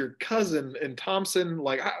find your cousin in Thompson.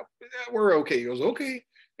 Like, we're okay. He goes, okay.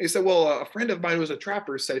 He said, well, a friend of mine who was a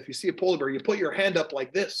trapper said, if you see a polar bear, you put your hand up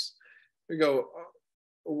like this. We go,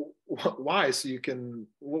 why? So you can,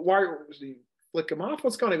 why? So you flick him off?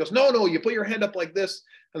 What's going on? He goes, no, you put your hand up like this,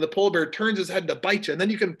 and the polar bear turns his head to bite you, and then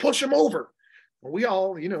you can push him over. And we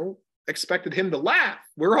all, you know, expected him to laugh.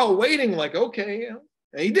 We're all waiting like, okay.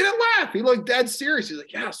 And he didn't laugh. He looked dead serious. He's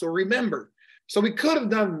like, yeah, so remember. So we could have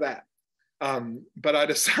done that. But I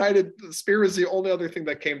decided the spear was the only other thing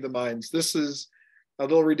that came to mind. So this is a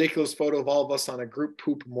little ridiculous photo of all of us on a group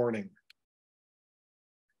poop morning.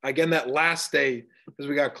 Again, that last day, as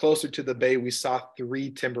we got closer to the bay, we saw 3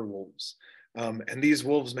 timber wolves. And these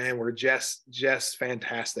wolves, man, were just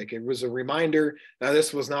fantastic. It was a reminder that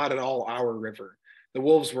this was not at all our river. The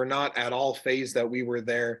wolves were not at all phased that we were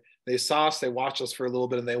there. They saw us, they watched us for a little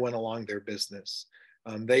bit, and they went along their business.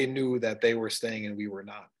 They knew that they were staying and we were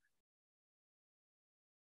not.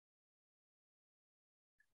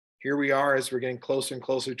 Here we are as we're getting closer and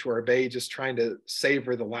closer to our bay, just trying to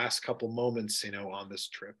savor the last couple moments, you know, on this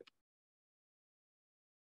trip.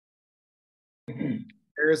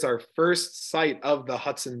 Here's our first sight of the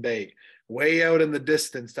Hudson Bay. Way out in the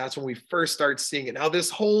distance, that's when we first start seeing it. Now, this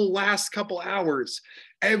whole last couple hours,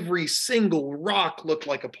 every single rock looked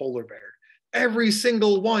like a polar bear. Every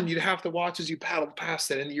single one you'd have to watch as you paddled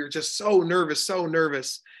past it, and you're just so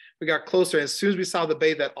nervous. We got closer, and as soon as we saw the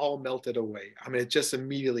bay, that all melted away. I mean, it just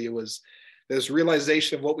immediately, it was this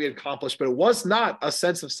realization of what we had accomplished, but it was not a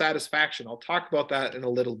sense of satisfaction. I'll talk about that in a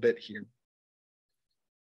little bit here.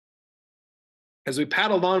 As we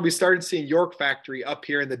paddled on, we started seeing York Factory up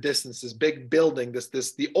here in the distance, this big building,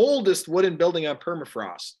 the oldest wooden building on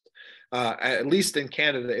permafrost, at least in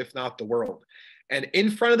Canada, if not the world. And in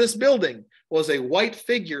front of this building was a white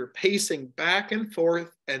figure pacing back and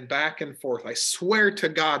forth and back and forth. I swear to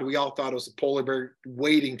God, we all thought it was a polar bear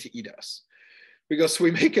waiting to eat us. We go, so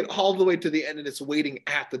we make it all the way to the end and it's waiting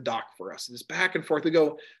at the dock for us. And it's back and forth. We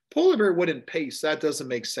go, polar bear wouldn't pace. That doesn't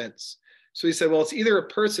make sense. So he said, well, it's either a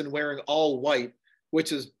person wearing all white,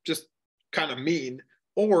 which is just kind of mean,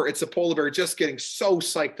 or it's a polar bear just getting so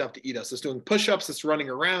psyched up to eat us. It's doing push-ups, it's running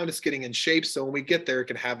around, it's getting in shape. So when we get there, it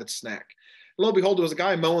can have its snack. Lo and behold, there was a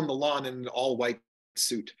guy mowing the lawn in an all white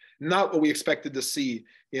suit. Not what we expected to see,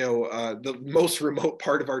 the most remote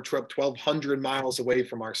part of our trip, 1,200 miles away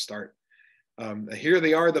from our start. Here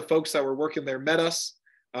they are, the folks that were working there met us.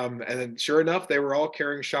 And sure enough, they were all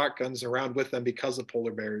carrying shotguns around with them because of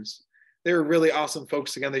polar bears. They were really awesome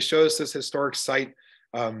folks. Again, they showed us this historic site.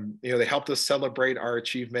 They helped us celebrate our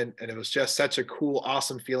achievement, and it was just such a cool,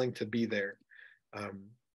 awesome feeling to be there.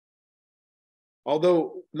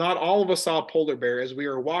 Although not all of us saw a polar bear, as we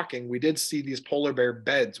were walking, we did see these polar bear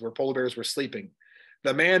beds where polar bears were sleeping.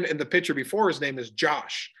 The man in the picture before, his name is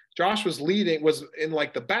Josh. Josh was in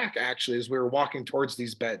like the back actually, as we were walking towards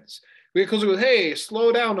these beds. Because we go, hey,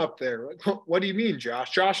 slow down up there. What do you mean, Josh?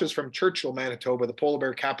 Josh is from Churchill, Manitoba, the polar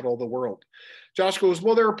bear capital of the world. Josh goes,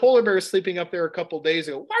 well, there were polar bears sleeping up there a couple of days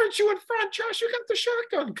ago. Why aren't you in front, Josh? You got the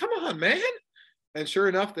shotgun. Come on, man. And sure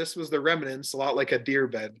enough, this was the remnants, a lot like a deer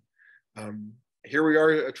bed. Here we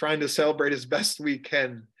are trying to celebrate as best we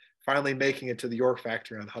can, finally making it to the York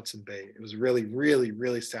Factory on Hudson Bay. It was a really, really,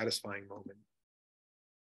 really satisfying moment.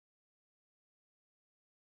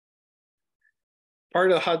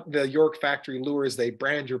 Part of the York Factory lure is they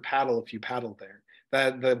brand your paddle if you paddle there.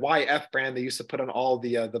 The YF brand they used to put on all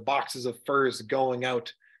the boxes of furs going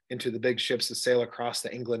out into the big ships to sail across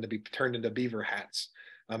to England to be turned into beaver hats.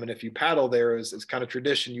 And if you paddle there, it's kind of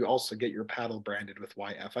tradition, you also get your paddle branded with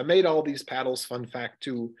YF. I made all these paddles, fun fact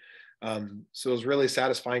too. So it was really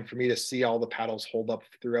satisfying for me to see all the paddles hold up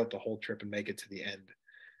throughout the whole trip and make it to the end.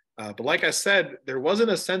 But like I said, there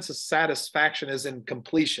wasn't a sense of satisfaction as in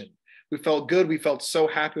completion. We felt good. We felt so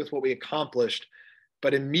happy with what we accomplished,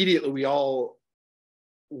 but immediately we all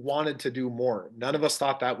wanted to do more. None of us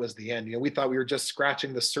thought that was the end. We thought we were just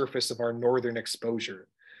scratching the surface of our northern exposure.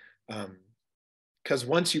 Because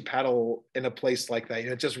once you paddle in a place like that,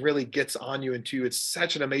 it just really gets on you, and it's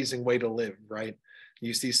such an amazing way to live, right?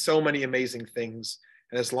 You see so many amazing things.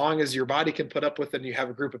 And as long as your body can put up with it and you have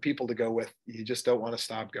a group of people to go with, you just don't want to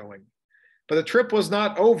stop going. But the trip was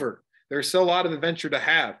not over. There's still a lot of adventure to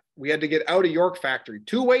have. We had to get out of York Factory.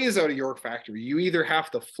 2 ways out of York Factory. You either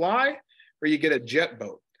have to fly or you get a jet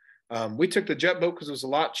boat. We took the jet boat because it was a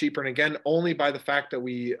lot cheaper. And again, only by the fact that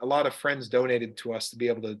a lot of friends donated to us to be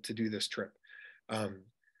able to do this trip.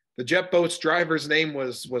 The jet boat's driver's name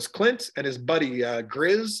was Clint, and his buddy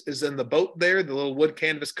Grizz is in the boat there, the little wood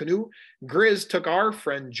canvas canoe. Grizz took our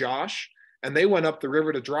friend Josh, and they went up the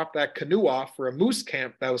river to drop that canoe off for a moose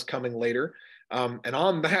camp that was coming later. And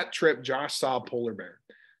on that trip, Josh saw a polar bear.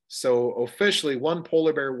 So officially, 1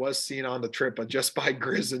 polar bear was seen on the trip, but just by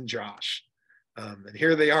Grizz and Josh. And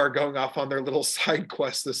here they are going off on their little side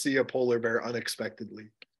quest to see a polar bear unexpectedly.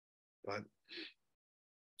 But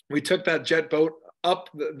we took that jet boat up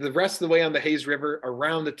the rest of the way on the Hayes River,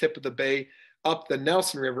 around the tip of the bay, up the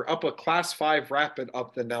Nelson River, up a class 5 rapid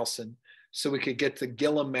up the Nelson, so we could get to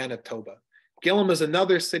Gillam, Manitoba. Gillam is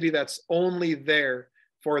another city that's only there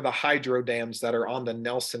for the hydro dams that are on the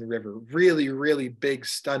Nelson River. Really, really big,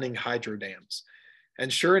 stunning hydro dams.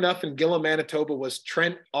 And sure enough, in Gillam, Manitoba was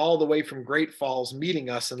Trent, all the way from Great Falls,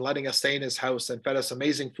 meeting us and letting us stay in his house and fed us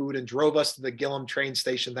amazing food and drove us to the Gillam train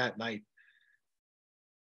station that night.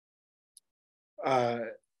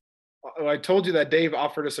 I told you that Dave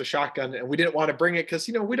offered us a shotgun and we didn't want to bring it because,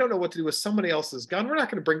 we don't know what to do with somebody else's gun.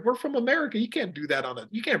 We're from America. You can't do that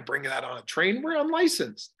you can't bring that on a train. We're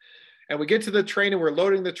unlicensed. And we get to the train and we're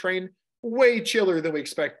loading the train, way chiller than we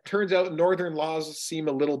expect. Turns out northern laws seem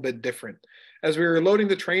a little bit different. As we were loading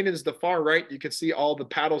the train into the far right, you could see all the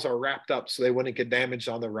paddles are wrapped up so they wouldn't get damaged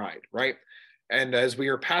on the ride, right? And as we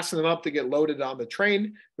were passing them up to get loaded on the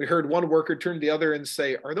train, we heard one worker turn to the other and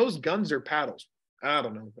say, are those guns or paddles? I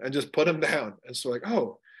don't know. And just put them down. And so like,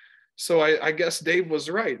 oh, so I guess Dave was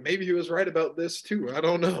right. Maybe he was right about this too. I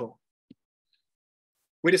don't know.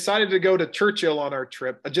 We decided to go to Churchill on our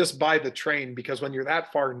trip, just by the train, because when you're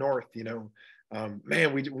that far north,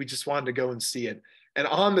 man, we just wanted to go and see it. And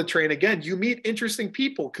on the train, again, you meet interesting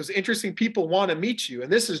people because interesting people want to meet you.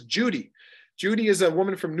 And this is Judy. Judy is a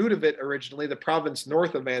woman from Nunavut originally, the province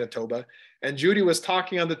north of Manitoba. And Judy was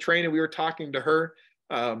talking on the train and we were talking to her.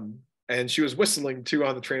 And she was whistling too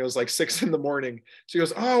on the train. It was like 6 a.m. She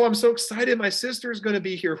goes, "Oh, I'm so excited. My sister's going to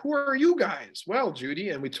be here. Who are you guys?" "Well, Judy."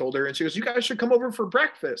 And we told her, and she goes, "You guys should come over for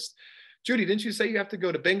breakfast." "Judy, didn't you say you have to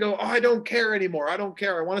go to bingo?" "Oh, I don't care anymore. I don't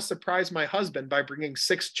care. I want to surprise my husband by bringing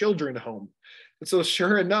 6 children home." And so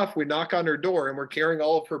sure enough, we knock on her door and we're carrying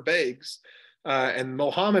all of her bags. And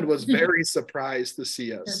Mohammed was very surprised to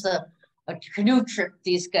see us. It's a canoe trip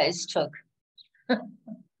these guys took.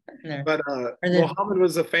 But Mohammed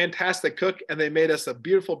was a fantastic cook, and they made us a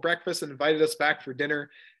beautiful breakfast and invited us back for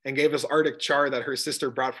dinner and gave us Arctic char that her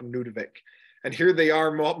sister brought from Nunavik. And here they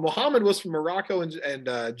are. Mohammed was from Morocco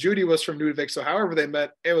and Judy was from Nunavik. So however they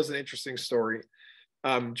met, it was an interesting story.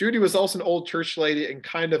 Judy was also an old church lady and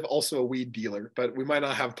kind of also a weed dealer, but we might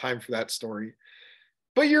not have time for that story.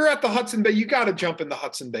 But you're at the Hudson Bay. You got to jump in the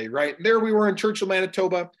Hudson Bay, right? There we were in Churchill,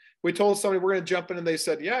 Manitoba. We told somebody we're going to jump in, and they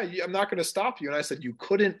said, "Yeah, I'm not going to stop you." And I said, "You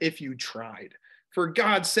couldn't if you tried. For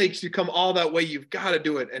God's sakes, you come all that way. You've got to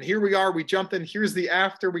do it." And here we are. We jumped in. Here's the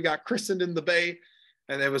after. We got christened in the bay.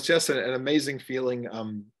 And it was just an amazing feeling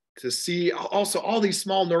to see. Also, all these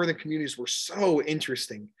small northern communities were so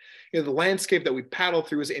interesting. You know, the landscape that we paddled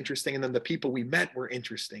through was interesting, and then the people we met were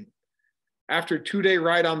interesting. After a 2-day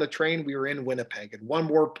ride on the train, we were in Winnipeg and one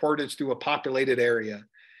more portage through a populated area.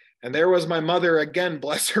 And there was my mother again,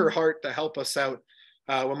 bless her heart, to help us out.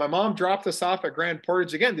 When my mom dropped us off at Grand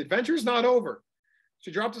Portage, again, the adventure's not over.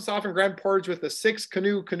 She dropped us off in Grand Portage with a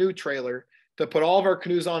 6-canoe trailer to put all of our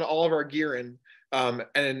canoes on, all of our gear in. And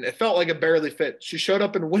it felt like it barely fit. She showed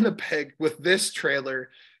up in Winnipeg with this trailer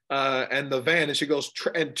and the van, and she goes,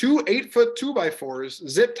 and 2 8-foot 2x4s,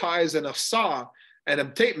 zip ties, and a saw and a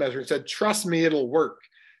tape measure, and said, "Trust me, it'll work."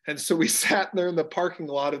 And so we sat there in the parking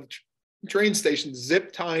lot of the train station,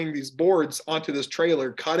 zip tying these boards onto this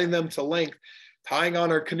trailer, cutting them to length, tying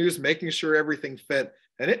on our canoes, making sure everything fit.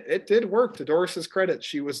 And it did work. To Doris's credit,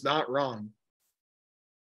 she was not wrong.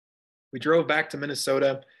 We drove back to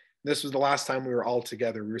Minnesota. This was the last time we were all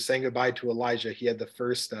together. We were saying goodbye to Elijah. He had the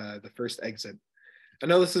first exit. I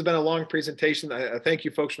know this has been a long presentation. I thank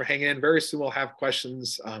you folks for hanging in. Very soon we'll have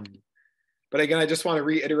questions. But again, I just want to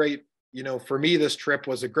reiterate, you know, for me, this trip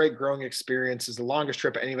was a great growing experience. It's the longest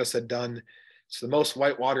trip any of us had done. It's the most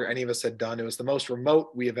whitewater any of us had done. It was the most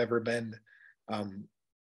remote we have ever been.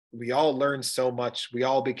 We all learned so much. We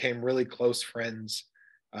all became really close friends.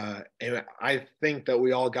 And I think that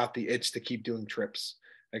we all got the itch to keep doing trips,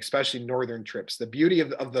 especially northern trips. The beauty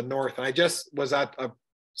of the North. And I just was at a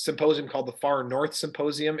symposium called the Far North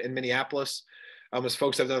Symposium in Minneapolis. As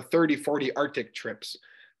folks have done 30, 40 Arctic trips.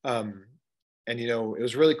 And, you know, it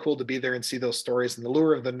was really cool to be there and see those stories. And the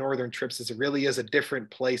lure of the northern trips is it really is a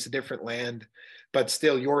different place, a different land, but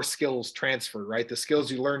still your skills transfer, right? The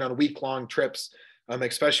skills you learn on week-long trips,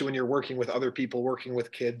 especially when you're working with other people, working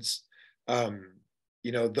with kids,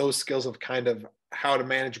 you know, those skills of kind of how to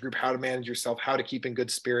manage a group, how to manage yourself, how to keep in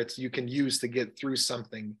good spirits, you can use to get through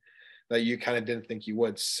something that you kind of didn't think you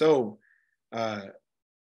would. So,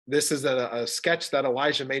 this is a sketch that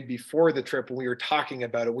Elijah made before the trip when we were talking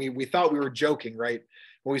about it. We thought we were joking, right?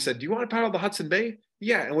 When we said, "Do you want to paddle the Hudson Bay?"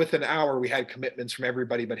 "Yeah." And within an hour, we had commitments from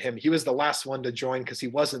everybody but him. He was the last one to join because he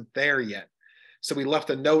wasn't there yet. So we left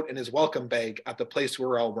a note in his welcome bag at the place we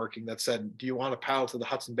were all working that said, "Do you want to paddle to the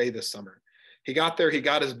Hudson Bay this summer?" He got there, he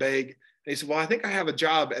got his bag, and he said, "Well, I think I have a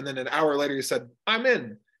job." And then an hour later, he said, "I'm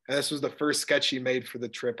in." And this was the first sketch he made for the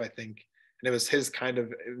trip, I think. And it was his kind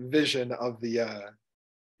of vision of the,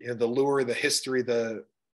 you know, the lure, the history, the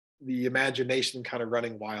imagination kind of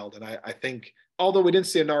running wild. And I think, although we didn't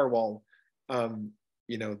see a narwhal,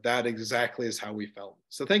 you know, that exactly is how we felt.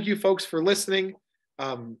 So thank you folks for listening.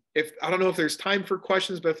 If I don't know if there's time for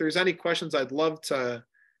questions, but if there's any questions, I'd love to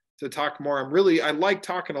talk more. I like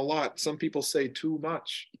talking a lot. Some people say too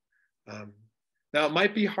much. Now it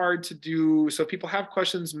might be hard to do. So if people have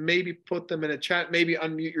questions, maybe put them in a chat, maybe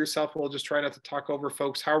unmute yourself. We'll just try not to talk over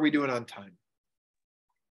folks. How are we doing on time?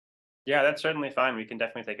 Yeah, that's certainly fine. We can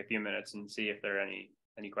definitely take a few minutes and see if there are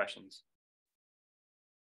any questions.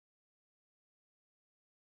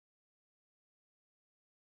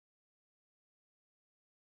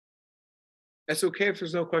 It's okay if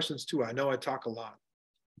there's no questions too. I know I talk a lot.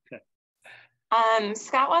 Okay.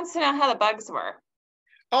 Scott wants to know how the bugs were.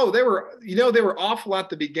 Oh, they were awful at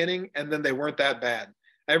the beginning, and then they weren't that bad.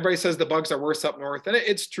 Everybody says the bugs are worse up north, and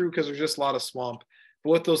it's true because there's just a lot of swamp.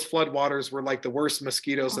 But with those flood waters were like the worst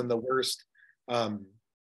mosquitoes and the worst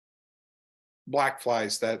black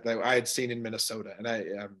flies that I had seen in Minnesota.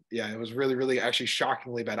 And yeah, it was really, really actually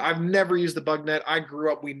shockingly bad. I've never used the bug net. I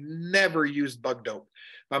grew up, we never used bug dope.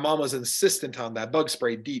 My mom was insistent on that bug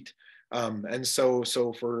spray DEET. And so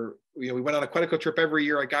for, we went on a Quetico trip every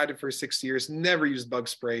year. I guided for 6 years, never used bug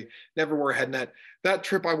spray, never wore a head net. That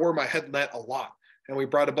trip I wore my head net a lot, and we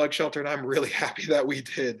brought a bug shelter, and I'm really happy that we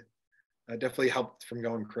did. Definitely helped from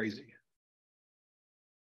going crazy.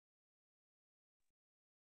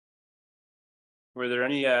 Were there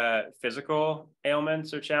any physical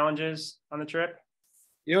ailments or challenges on the trip?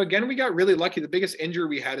 Again, we got really lucky. The biggest injury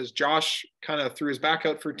we had is Josh kind of threw his back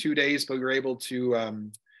out for 2 days, but we were able to,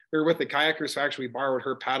 we were with the kayaker, so actually we borrowed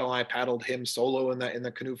her paddle, and I paddled him solo in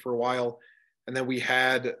the canoe for a while. And then we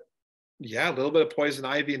had, yeah, a little bit of poison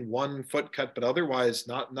ivy and 1 foot cut, but otherwise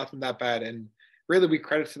nothing that bad. And really we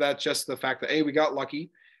credit to that just the fact that A, we got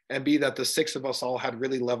lucky, and B, that the 6 of us all had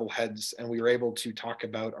really level heads, and we were able to talk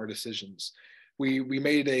about our decisions. We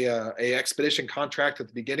made a expedition contract at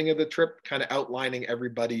the beginning of the trip, kind of outlining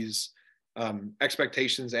everybody's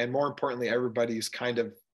expectations, and more importantly, everybody's kind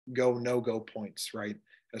of go, no-go points, right?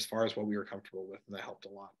 As far as what we were comfortable with, and that helped a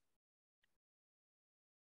lot.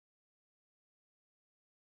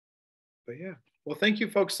 But yeah, well, thank you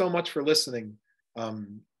folks so much for listening.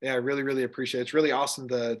 Yeah, I really, really appreciate it. It's really awesome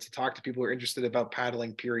to talk to people who are interested about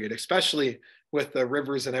paddling, period, especially with the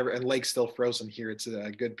rivers and lakes still frozen here. It's a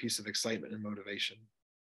good piece of excitement and motivation.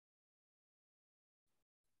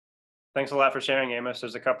 Thanks a lot for sharing, Amos.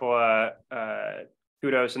 There's a couple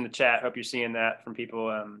kudos in the chat. Hope you're seeing that from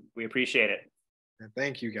people. We appreciate it. And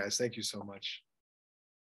thank you guys. Thank you so much.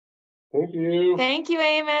 Thank you. Thank you,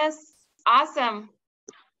 Amos. Awesome.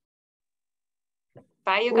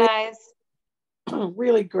 Bye, you guys.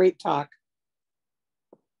 Really great talk.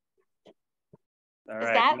 All Is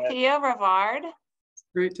right. that Thea Rivard?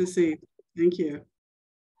 Great to see. Thank you.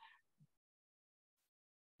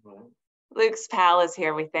 Luke's pal is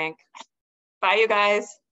here, we think. Bye, you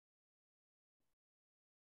guys.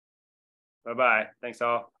 Bye-bye. Thanks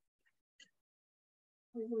all.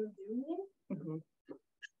 Mm-hmm.